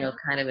 Right.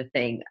 kind of a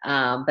thing.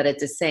 But at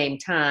the same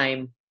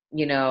time,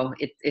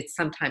 it's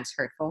sometimes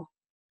hurtful,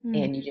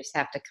 Mm. and you just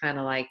have to kind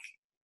of like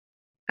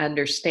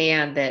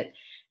understand that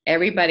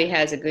everybody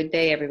has a good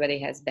day, everybody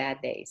has bad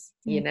days.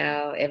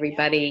 Mm.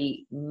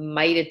 Everybody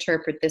might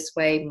interpret this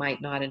way, might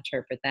not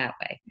interpret that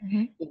way.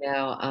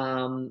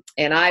 Mm-hmm.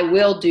 And I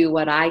will do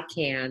what I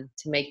can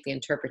to make the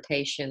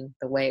interpretation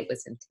the way it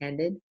was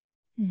intended.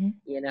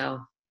 Mm-hmm.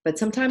 But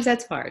sometimes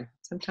that's hard.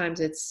 Sometimes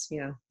it's,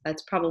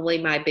 that's probably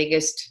my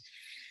biggest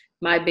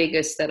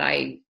that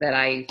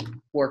I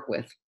work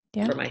with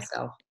Yeah. for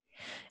myself.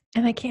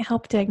 And I can't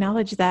help to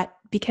acknowledge that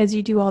because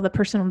you do all the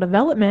personal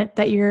development,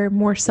 that you're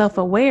more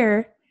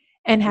self-aware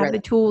and have Right. the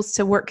tools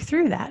to work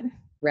through that.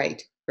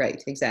 Right.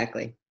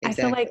 Exactly. I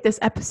feel like this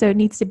episode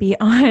needs to be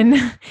on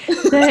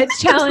the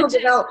challenge.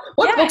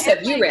 What books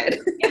have you read?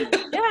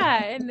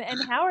 Yeah. And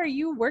how are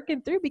you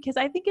working through? Because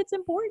I think it's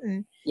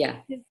important.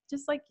 Yeah.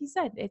 Just like you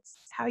said, it's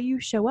how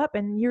you show up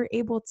and you're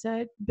able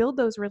to build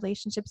those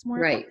relationships more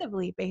Right.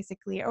 effectively,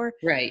 basically, or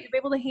Right. you're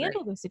able to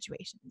handle those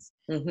situations.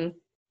 Mm-hmm.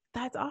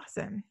 That's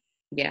awesome.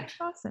 Yeah. That's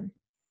awesome.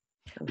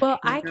 Well,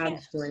 My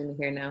dog's joining me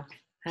here now.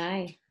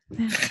 Hi.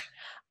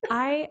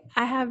 I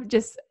have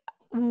just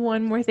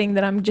one more thing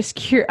that I'm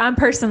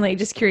personally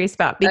just curious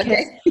about,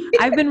 because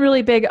I've been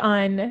really big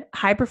on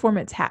high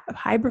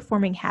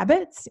performing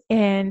habits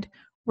and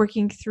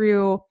working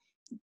through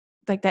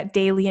like that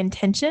daily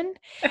intention.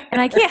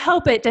 And I can't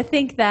help it to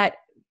think that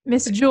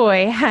Miss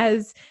Joy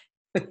has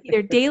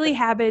either daily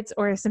habits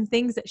or some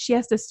things that she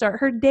has to start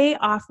her day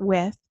off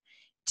with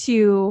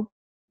to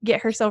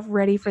get herself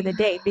ready for the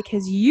day,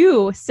 because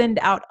you send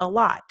out a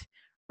lot,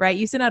 right?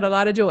 You send out a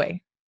lot of joy.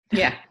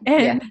 Yeah.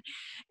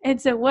 And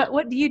so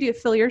what do you do to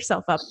fill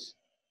yourself up?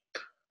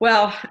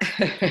 Well,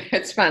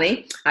 it's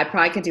funny. I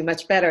probably could do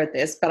much better at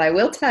this, but I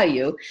will tell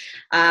you,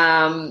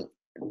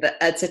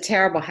 it's a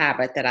terrible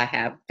habit that I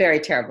have. Very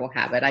terrible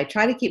habit. I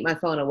try to keep my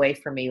phone away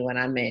from me when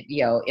I'm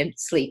in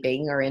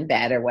sleeping or in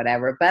bed or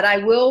whatever, but I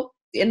will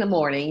in the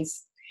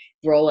mornings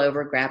roll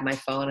over, grab my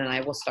phone, and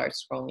I will start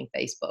scrolling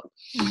Facebook.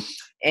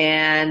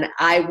 And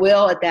I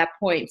will at that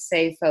point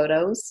save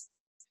photos,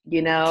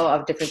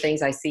 of different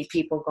things I see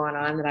people going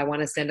on that I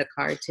want to send a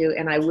card to,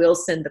 and I will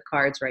send the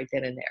cards right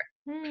then and there.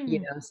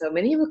 So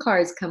many of the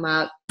cards come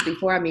out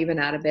before I'm even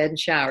out of bed and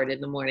showered in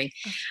the morning.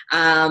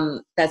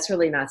 That's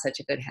really not such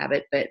a good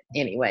habit, but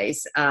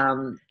anyways,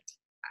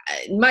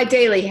 my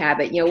daily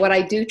habit, what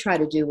I do try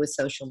to do with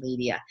social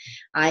media,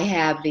 I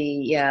have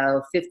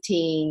the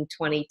 15,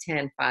 20,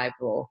 10, 5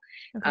 rule.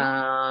 Okay.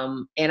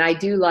 And I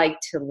do like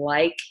to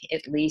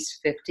at least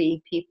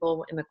 50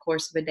 people in the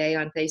course of a day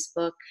on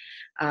Facebook.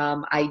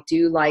 I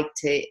do like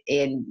to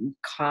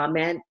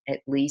comment at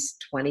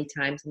least 20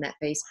 times in that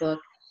Facebook.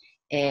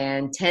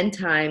 And 10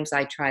 times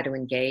I try to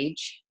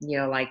engage,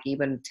 like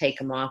even take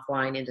them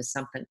offline into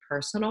something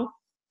personal.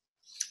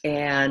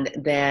 And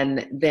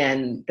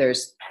then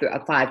there's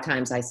 5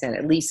 times I send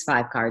at least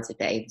 5 cards a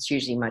day. It's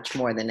usually much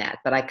more than that.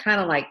 But I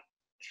kind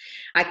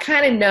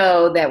of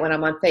know that when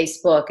I'm on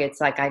Facebook, it's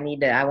like I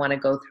want to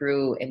go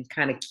through and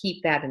kind of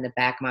keep that in the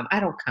back of my mind. I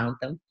don't count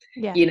them,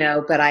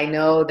 but I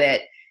know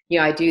that,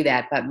 I do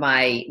that. But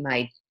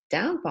my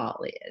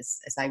downfall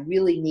is I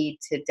really need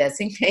to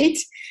designate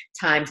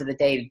times of the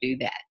day to do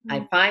that.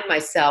 I find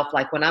myself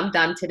like when I'm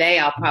done today,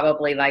 I'll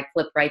probably like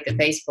flip right to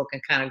Facebook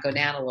and kind of go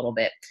down a little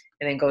bit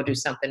and then go do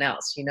something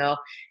else, and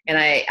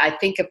I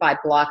think if I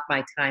blocked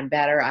my time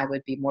better, I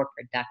would be more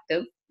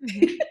productive.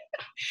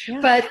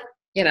 Yeah. But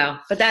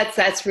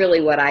that's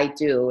really what I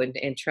do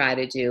and try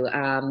to do.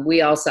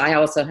 I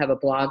also have a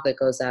blog that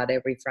goes out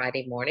every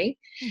Friday morning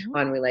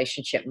on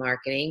relationship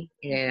marketing,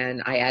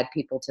 and I add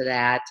people to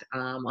that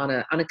on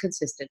a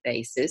consistent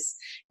basis.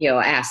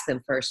 Ask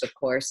them first, of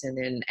course, and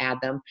then add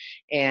them.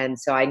 And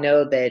so I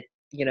know that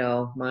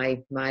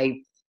my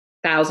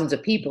thousands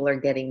of people are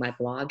getting my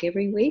blog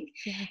every week,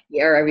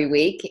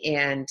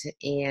 and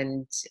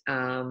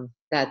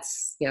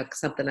that's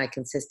something I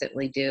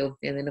consistently do.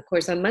 And then of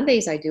course on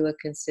Mondays I do a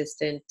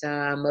consistent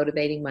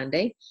motivating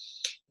Monday,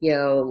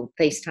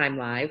 FaceTime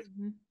Live.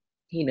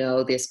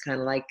 This kind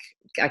of like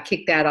I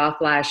kicked that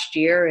off last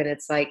year, and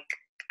it's like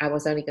I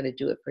was only going to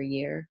do it for a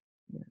year.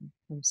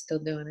 I'm still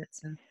doing it,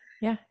 so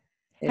yeah.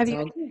 It's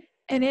all good.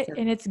 And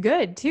it's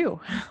good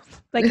too.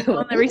 Like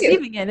on the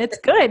receiving end, it's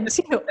good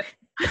too.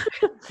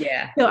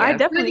 Yeah, So I yeah.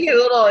 definitely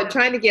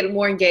Trying to get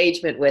more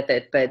engagement with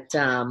it,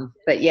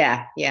 but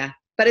yeah, yeah.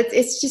 But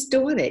it's just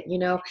doing it, you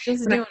know.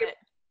 just When I doing hear, it.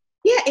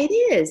 yeah, it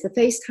is the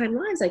FaceTime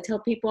lives. I tell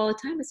people all the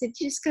time. I said,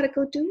 you just got to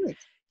go do it.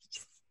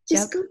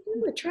 Just Yep. go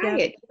do it. Try Yep.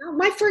 it. You know,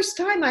 my first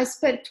time, I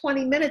spent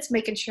 20 minutes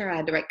making sure I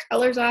had the right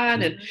colors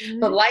on and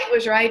the Mhm. light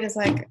was right. It's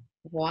like,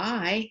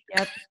 why?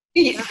 Yep.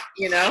 You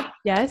Yep. know?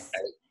 Yes.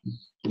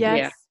 Yeah.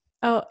 Yes.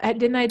 Oh,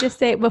 didn't I just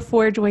say it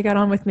before Joy got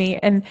on with me?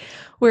 And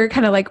we're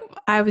kind of like,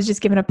 I was just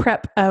giving a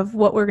prep of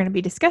what we're going to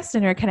be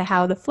discussing or kind of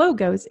how the flow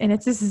goes. And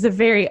this is a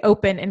very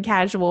open and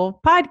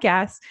casual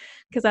podcast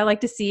because I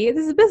like to see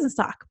this is business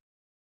talk.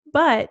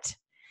 But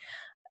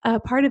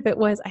part of it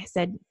was I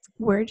said,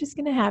 we're just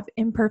going to have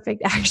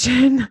imperfect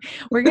action.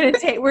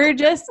 We're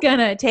just going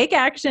to take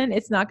action.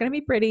 It's not going to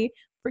be pretty.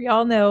 For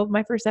y'all know,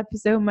 my first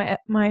episode,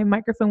 my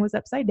microphone was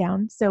upside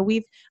down. So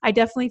I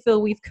definitely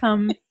feel we've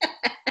come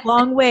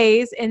long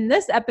ways in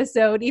this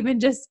episode, even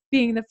just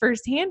being the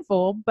first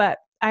handful. But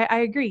I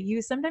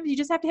agree. Sometimes you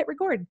just have to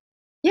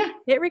Yeah. hit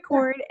Yeah.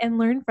 record and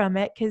learn from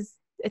it because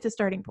it's a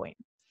starting point.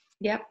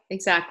 Yep,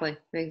 exactly,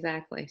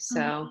 exactly. Oh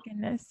my So,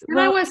 goodness. and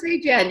I Well, want to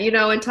say, Jen, you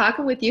know, and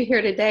talking with you here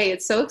today,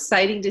 it's so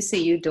exciting to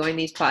see you doing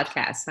these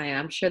podcasts.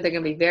 I'm sure they're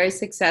going to be very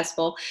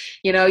successful.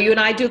 You know, you and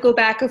I do go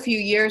back a few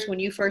years when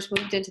you first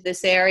moved into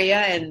this area,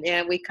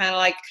 and we kind of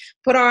like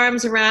put our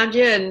arms around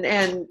you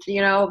and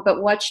you know,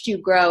 but watched you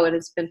grow, and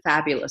it's been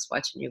fabulous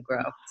watching you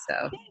grow. So,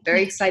 thank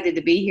very you. excited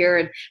to be here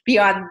and be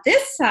on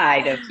this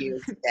side of you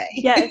today.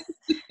 Yes.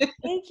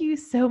 Thank you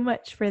so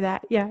much for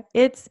that. Yeah,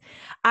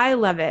 I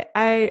love it.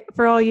 I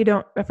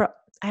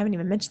haven't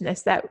even mentioned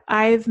this, that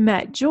I've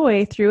met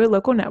Joy through a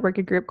local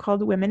networking group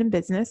called Women in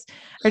Business,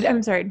 or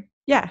I'm sorry,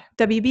 yeah,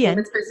 WBN.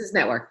 Women's Business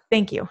Network.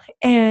 Thank you.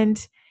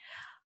 And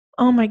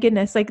oh my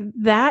goodness, like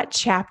that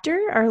chapter,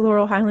 our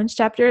Laurel Highlands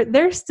chapter,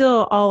 they're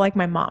still all like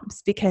my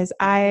mom's because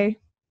a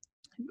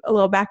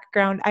little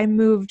background, I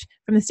moved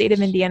from the state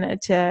of Indiana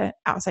to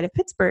outside of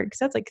Pittsburgh.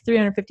 So that's like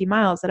 350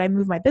 miles that I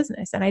moved my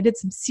business. And I did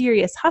some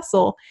serious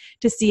hustle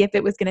to see if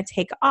it was going to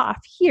take off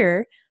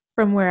here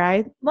from where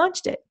I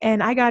launched it.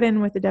 And I got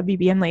in with the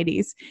WBN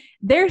ladies.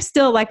 They're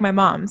still like my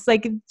mom's.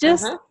 Like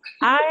just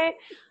Uh-huh.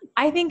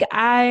 I think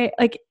I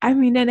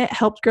mean, and it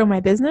helped grow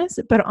my business,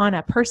 but on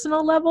a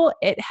personal level,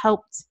 it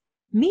helped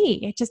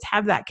me just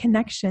have that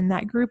connection,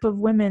 that group of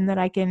women that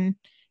I can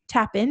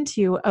tap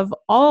into of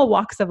all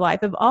walks of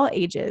life, of all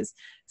ages.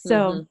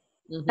 So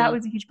Mm-hmm. that Mm-hmm.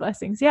 was a huge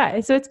blessing. So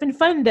yeah, so it's been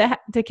fun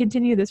to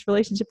continue this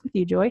relationship with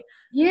you, Joy.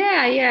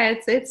 Yeah, yeah,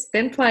 it's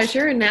been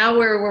pleasure, and now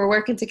we're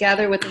working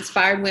together with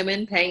Inspired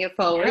Women, paying it Yep.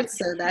 forward.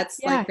 So that's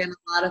Yeah. like been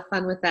a lot of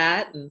fun with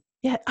that. And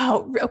Yeah.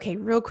 Oh, okay.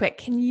 Real quick.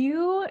 Can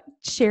you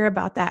share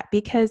about that?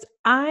 Because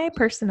I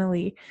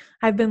personally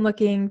have been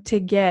looking to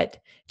get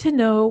to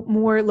know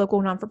more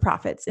local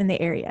non-for-profits in the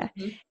area.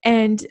 Mhm.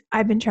 And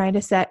I've been trying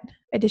to set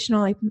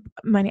additional like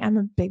money. I'm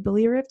a big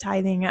believer of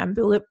tithing. I'm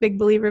a big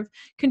believer of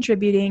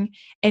contributing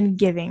and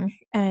giving.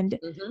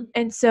 Mhm.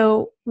 And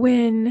so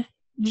when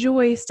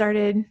Joy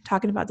started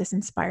talking about this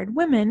Inspired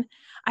Women,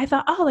 I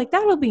thought, oh, like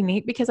that will be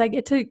neat because I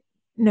get to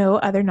know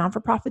other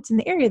non-for-profits in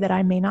the area that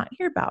I may not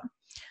hear about.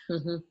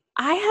 Mhm.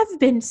 I have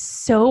been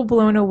so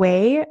blown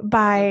away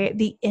by Mhm.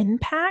 the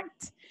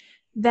impact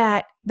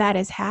that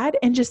has had,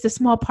 and just a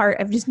small part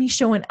of just me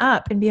showing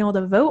up and being able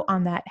to vote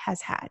on that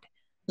has had.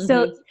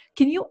 So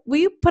Mhm. will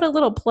you put a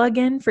little plug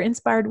in for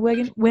Inspired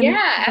Women?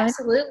 Yeah,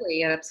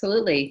 absolutely,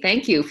 absolutely.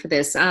 Thank you for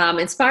this.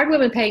 Inspired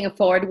Women Paying It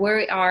Forward.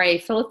 We are a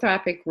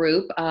philanthropic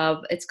group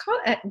of. It's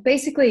called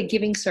basically a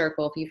giving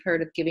circle. If you've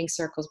heard of giving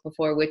circles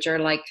before, which are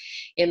like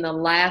in the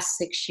last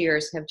 6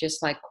 years have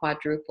just like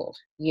quadrupled,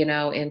 you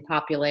know, in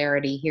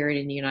popularity here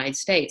in the United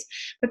States.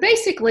 But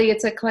basically,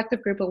 it's a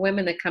collective group of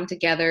women that come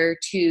together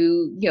to,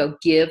 you know,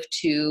 give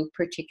to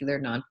particular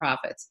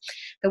nonprofits.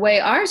 The way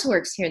ours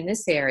works here in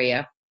this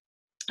area,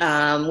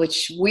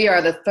 which we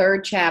are the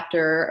third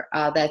chapter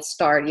that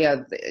started. You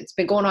know, it's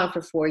been going on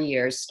for 4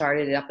 years.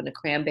 Started it up in the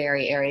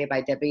Cranberry area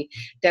by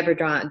Deborah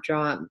Dawn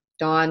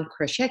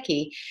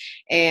Krashecki,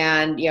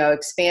 and you know,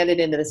 expanded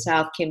into the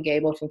South. Kim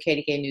Gable from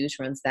KDK News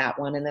runs that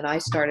one, and then I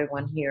started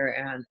one here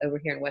and over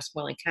here in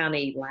Westmoreland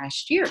County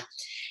last year.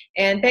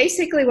 And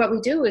basically, what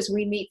we do is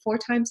we meet 4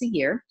 times a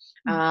year.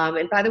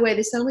 And by the way,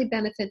 this only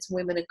benefits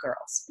women and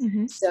girls.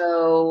 Mm-hmm.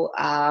 So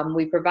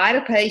we provide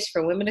a place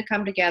for women to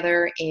come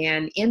together.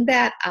 And in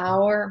that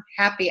hour,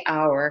 happy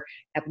hour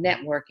of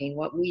networking,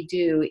 what we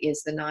do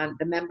is the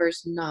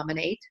members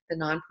nominate the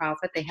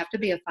nonprofit. They have to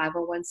be a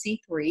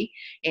 501c3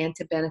 and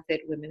to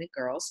benefit women and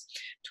girls.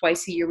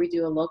 Twice a year, we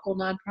do a local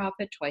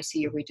nonprofit. Twice a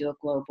year, we do a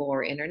global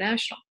or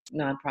international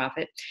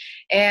nonprofit.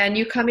 And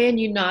you come in,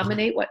 you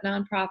nominate what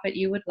nonprofit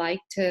you would like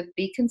to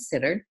be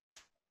considered.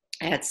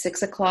 At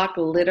 6 o'clock,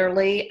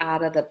 literally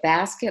out of the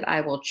basket,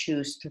 I will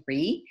choose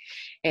 3.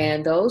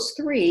 And those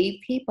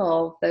 3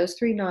 people, those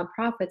 3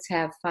 nonprofits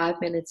have 5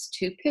 minutes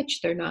to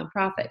pitch their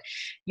nonprofit.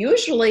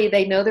 Usually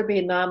they know they're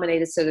being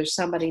nominated, so there's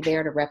somebody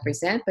there to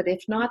represent. But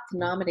if not, the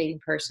nominating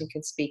person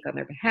can speak on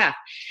their behalf.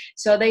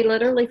 So they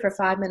literally for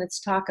 5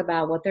 minutes talk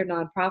about what their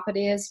nonprofit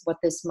is, what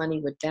this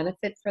money would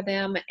benefit for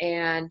them,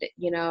 and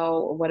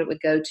what it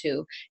would go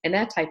to, and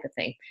that type of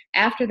thing.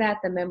 After that,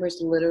 the members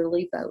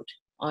literally vote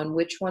on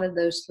which one of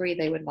those 3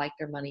 they would like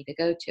their money to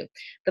go to.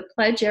 The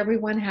pledge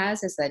everyone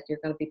has is that you're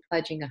going to be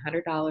pledging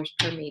 $100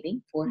 per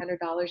meeting,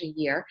 $400 a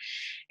year.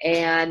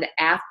 And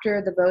after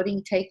the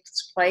voting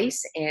takes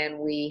place and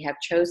we have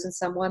chosen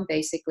someone,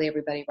 basically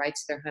everybody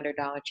writes their $100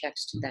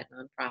 checks to that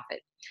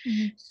nonprofit.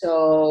 Mm-hmm.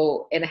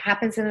 So, and it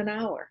happens in an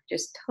hour,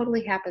 just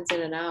totally happens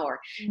in an hour.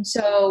 Mm-hmm.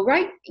 So,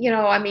 right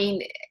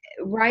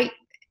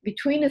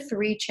between the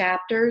 3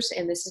 chapters,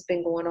 and this has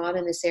been going on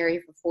in this area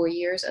for 4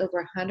 years,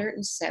 over $170,000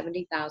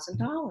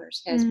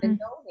 has been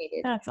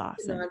donated. That's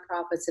awesome. To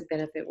nonprofits that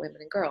benefit women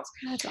and girls.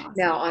 That's awesome.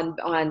 Now,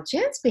 on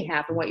Jen's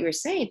behalf and what you were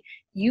saying,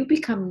 you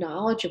become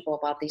knowledgeable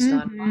about these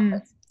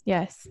nonprofits.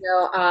 Yes.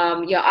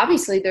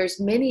 Obviously there's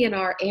many in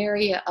our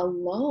area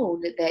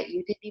alone that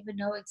you didn't even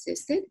know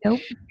existed. Nope.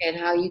 And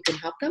how you can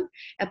help them.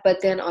 But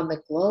then on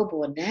the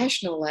global and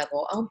national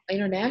level,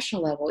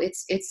 international level,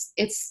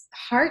 it's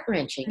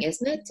heart-wrenching,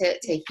 isn't it,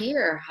 to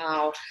hear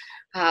how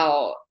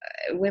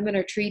women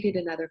are treated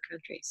in other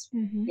countries,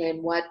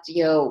 and what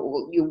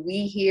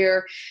we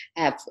here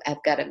have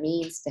got a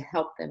means to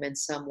help them in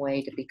some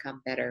way to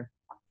become better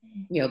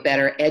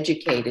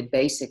educated,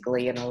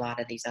 basically, in a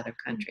lot of these other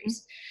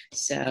countries.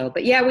 So,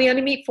 but yeah, we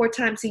only meet 4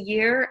 times a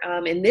year.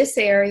 In this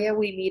area,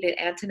 we meet at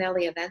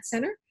Antonelli Event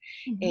Center,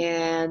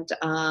 and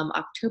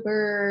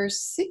October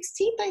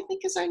 16th, I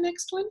think, is our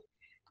next one.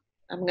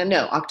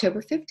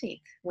 October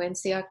 15th,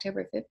 Wednesday,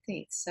 October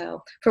 15th.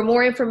 So for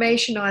more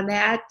information on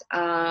that,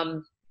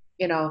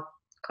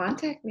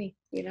 contact me,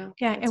 Yeah.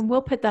 And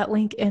we'll put that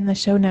link in the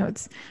show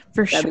notes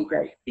for sure. That'd be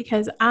great.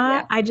 Because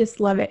I just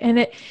love it.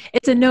 And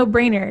it's a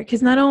no-brainer,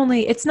 because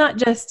it's not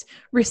just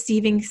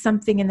receiving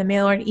something in the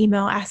mail or an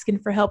email asking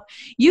for help.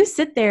 You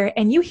sit there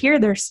and you hear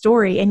their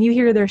story and you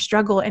hear their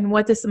struggle and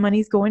what this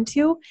money's going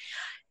to.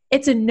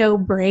 It's a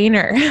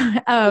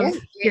no-brainer of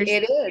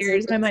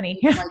here's my money.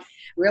 Like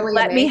really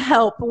let me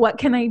help. What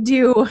can I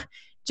do?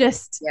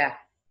 Just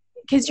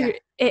because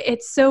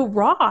it's so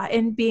raw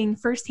and being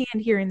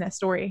firsthand hearing that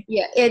story.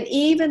 Yeah. And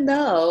even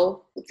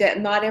though that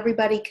not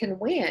everybody can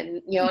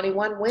win, only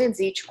one wins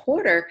each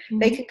quarter,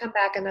 they can come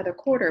back another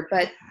quarter.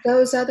 But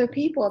those other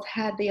people have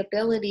had the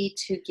ability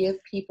to give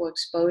people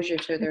exposure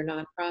to their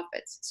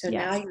nonprofits. So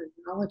now you're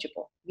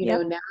knowledgeable.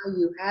 Now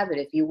you have it.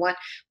 If you want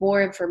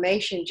more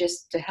information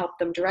just to help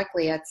them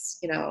directly, that's,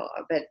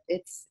 but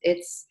it's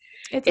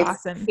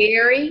awesome.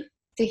 Scary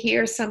to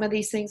hear some of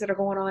these things that are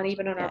going on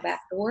even on our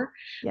back door,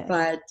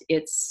 but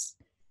it's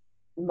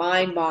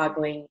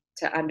mind-boggling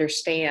to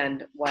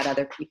understand what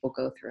other people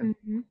go through.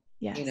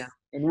 Yes.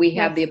 And we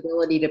have the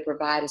ability to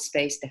provide a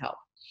space to help.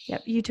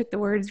 Yep. You took the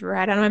words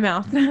right out of my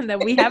mouth that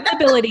we have the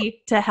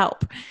ability to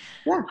help.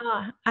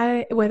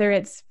 Yeah. Whether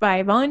it's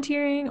by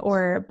volunteering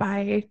or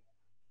by,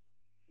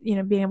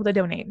 being able to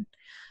donate.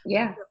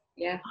 Yeah.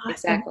 Yeah, awesome.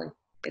 Exactly.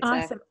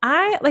 Awesome.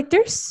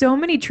 There's so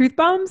many truth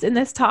bombs in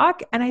this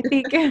talk. And I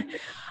think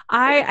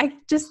I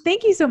just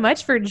thank you so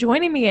much for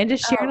joining me and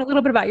just sharing a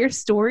little bit about your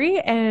story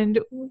and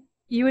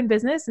you in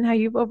business and how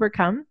you've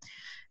overcome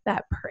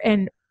that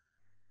and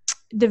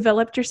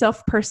developed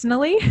yourself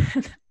personally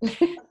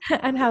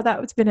and how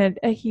that's been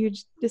a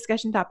huge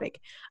discussion topic.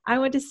 I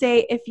want to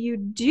say, if you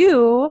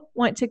do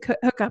want to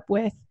hook up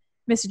with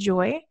Miss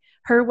Joy,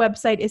 her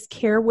website is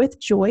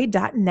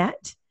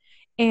carewithjoy.net.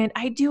 And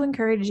I do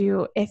encourage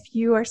you, if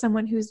you are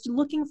someone who's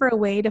looking for a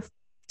way to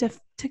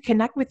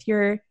connect with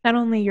not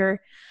only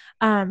your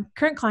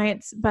current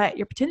clients, but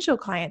your potential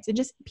clients and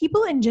just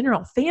people in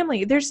general,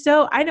 family.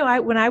 I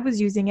know when I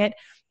was using it,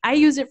 I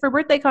use it for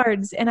birthday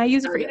cards and I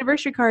use it for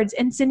anniversary cards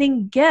and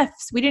sending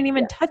gifts. We didn't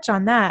even touch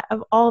on that,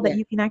 of all that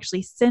you can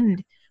actually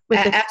send.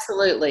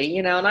 Absolutely.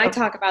 And I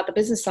talk about the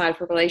business side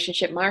for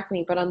relationship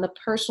marketing, but on the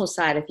personal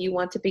side, if you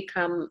want to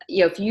become,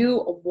 if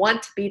you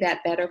want to be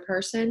that better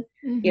person,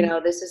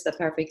 this is the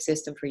perfect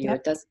system for you. Yep.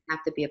 It doesn't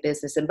have to be a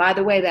business. And by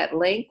the way, that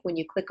link, when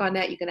you click on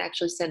that, you can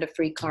actually send a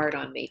free card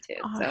on me too.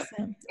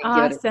 Awesome.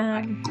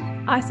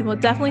 Awesome. Well,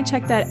 definitely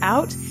check that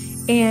out.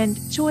 And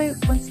Joy,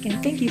 once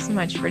again, thank you so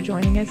much for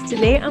joining us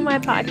today on my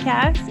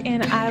podcast.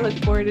 And I look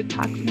forward to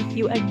talking with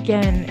you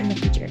again in the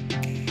future.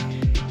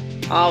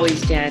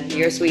 Always, Jen.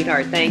 You're a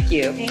sweetheart. Thank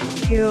you.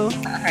 Thank you.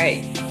 All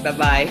right.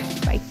 Bye-bye.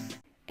 Bye.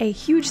 A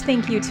huge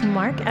thank you to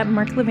Mark at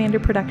Mark Levander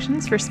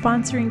Productions for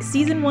sponsoring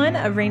Season 1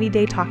 of Rainy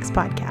Day Talks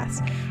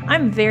podcast.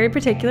 I'm very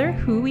particular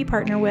who we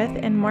partner with,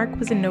 and Mark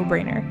was a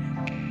no-brainer.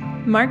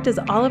 Mark does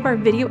all of our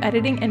video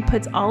editing and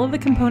puts all of the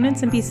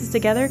components and pieces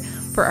together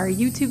for our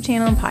YouTube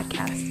channel and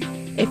podcast.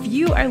 If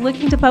you are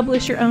looking to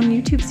publish your own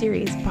YouTube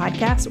series,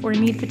 podcast, or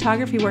need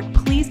photography work,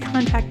 please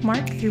contact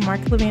Mark through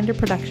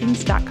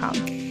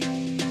marklevanderproductions.com.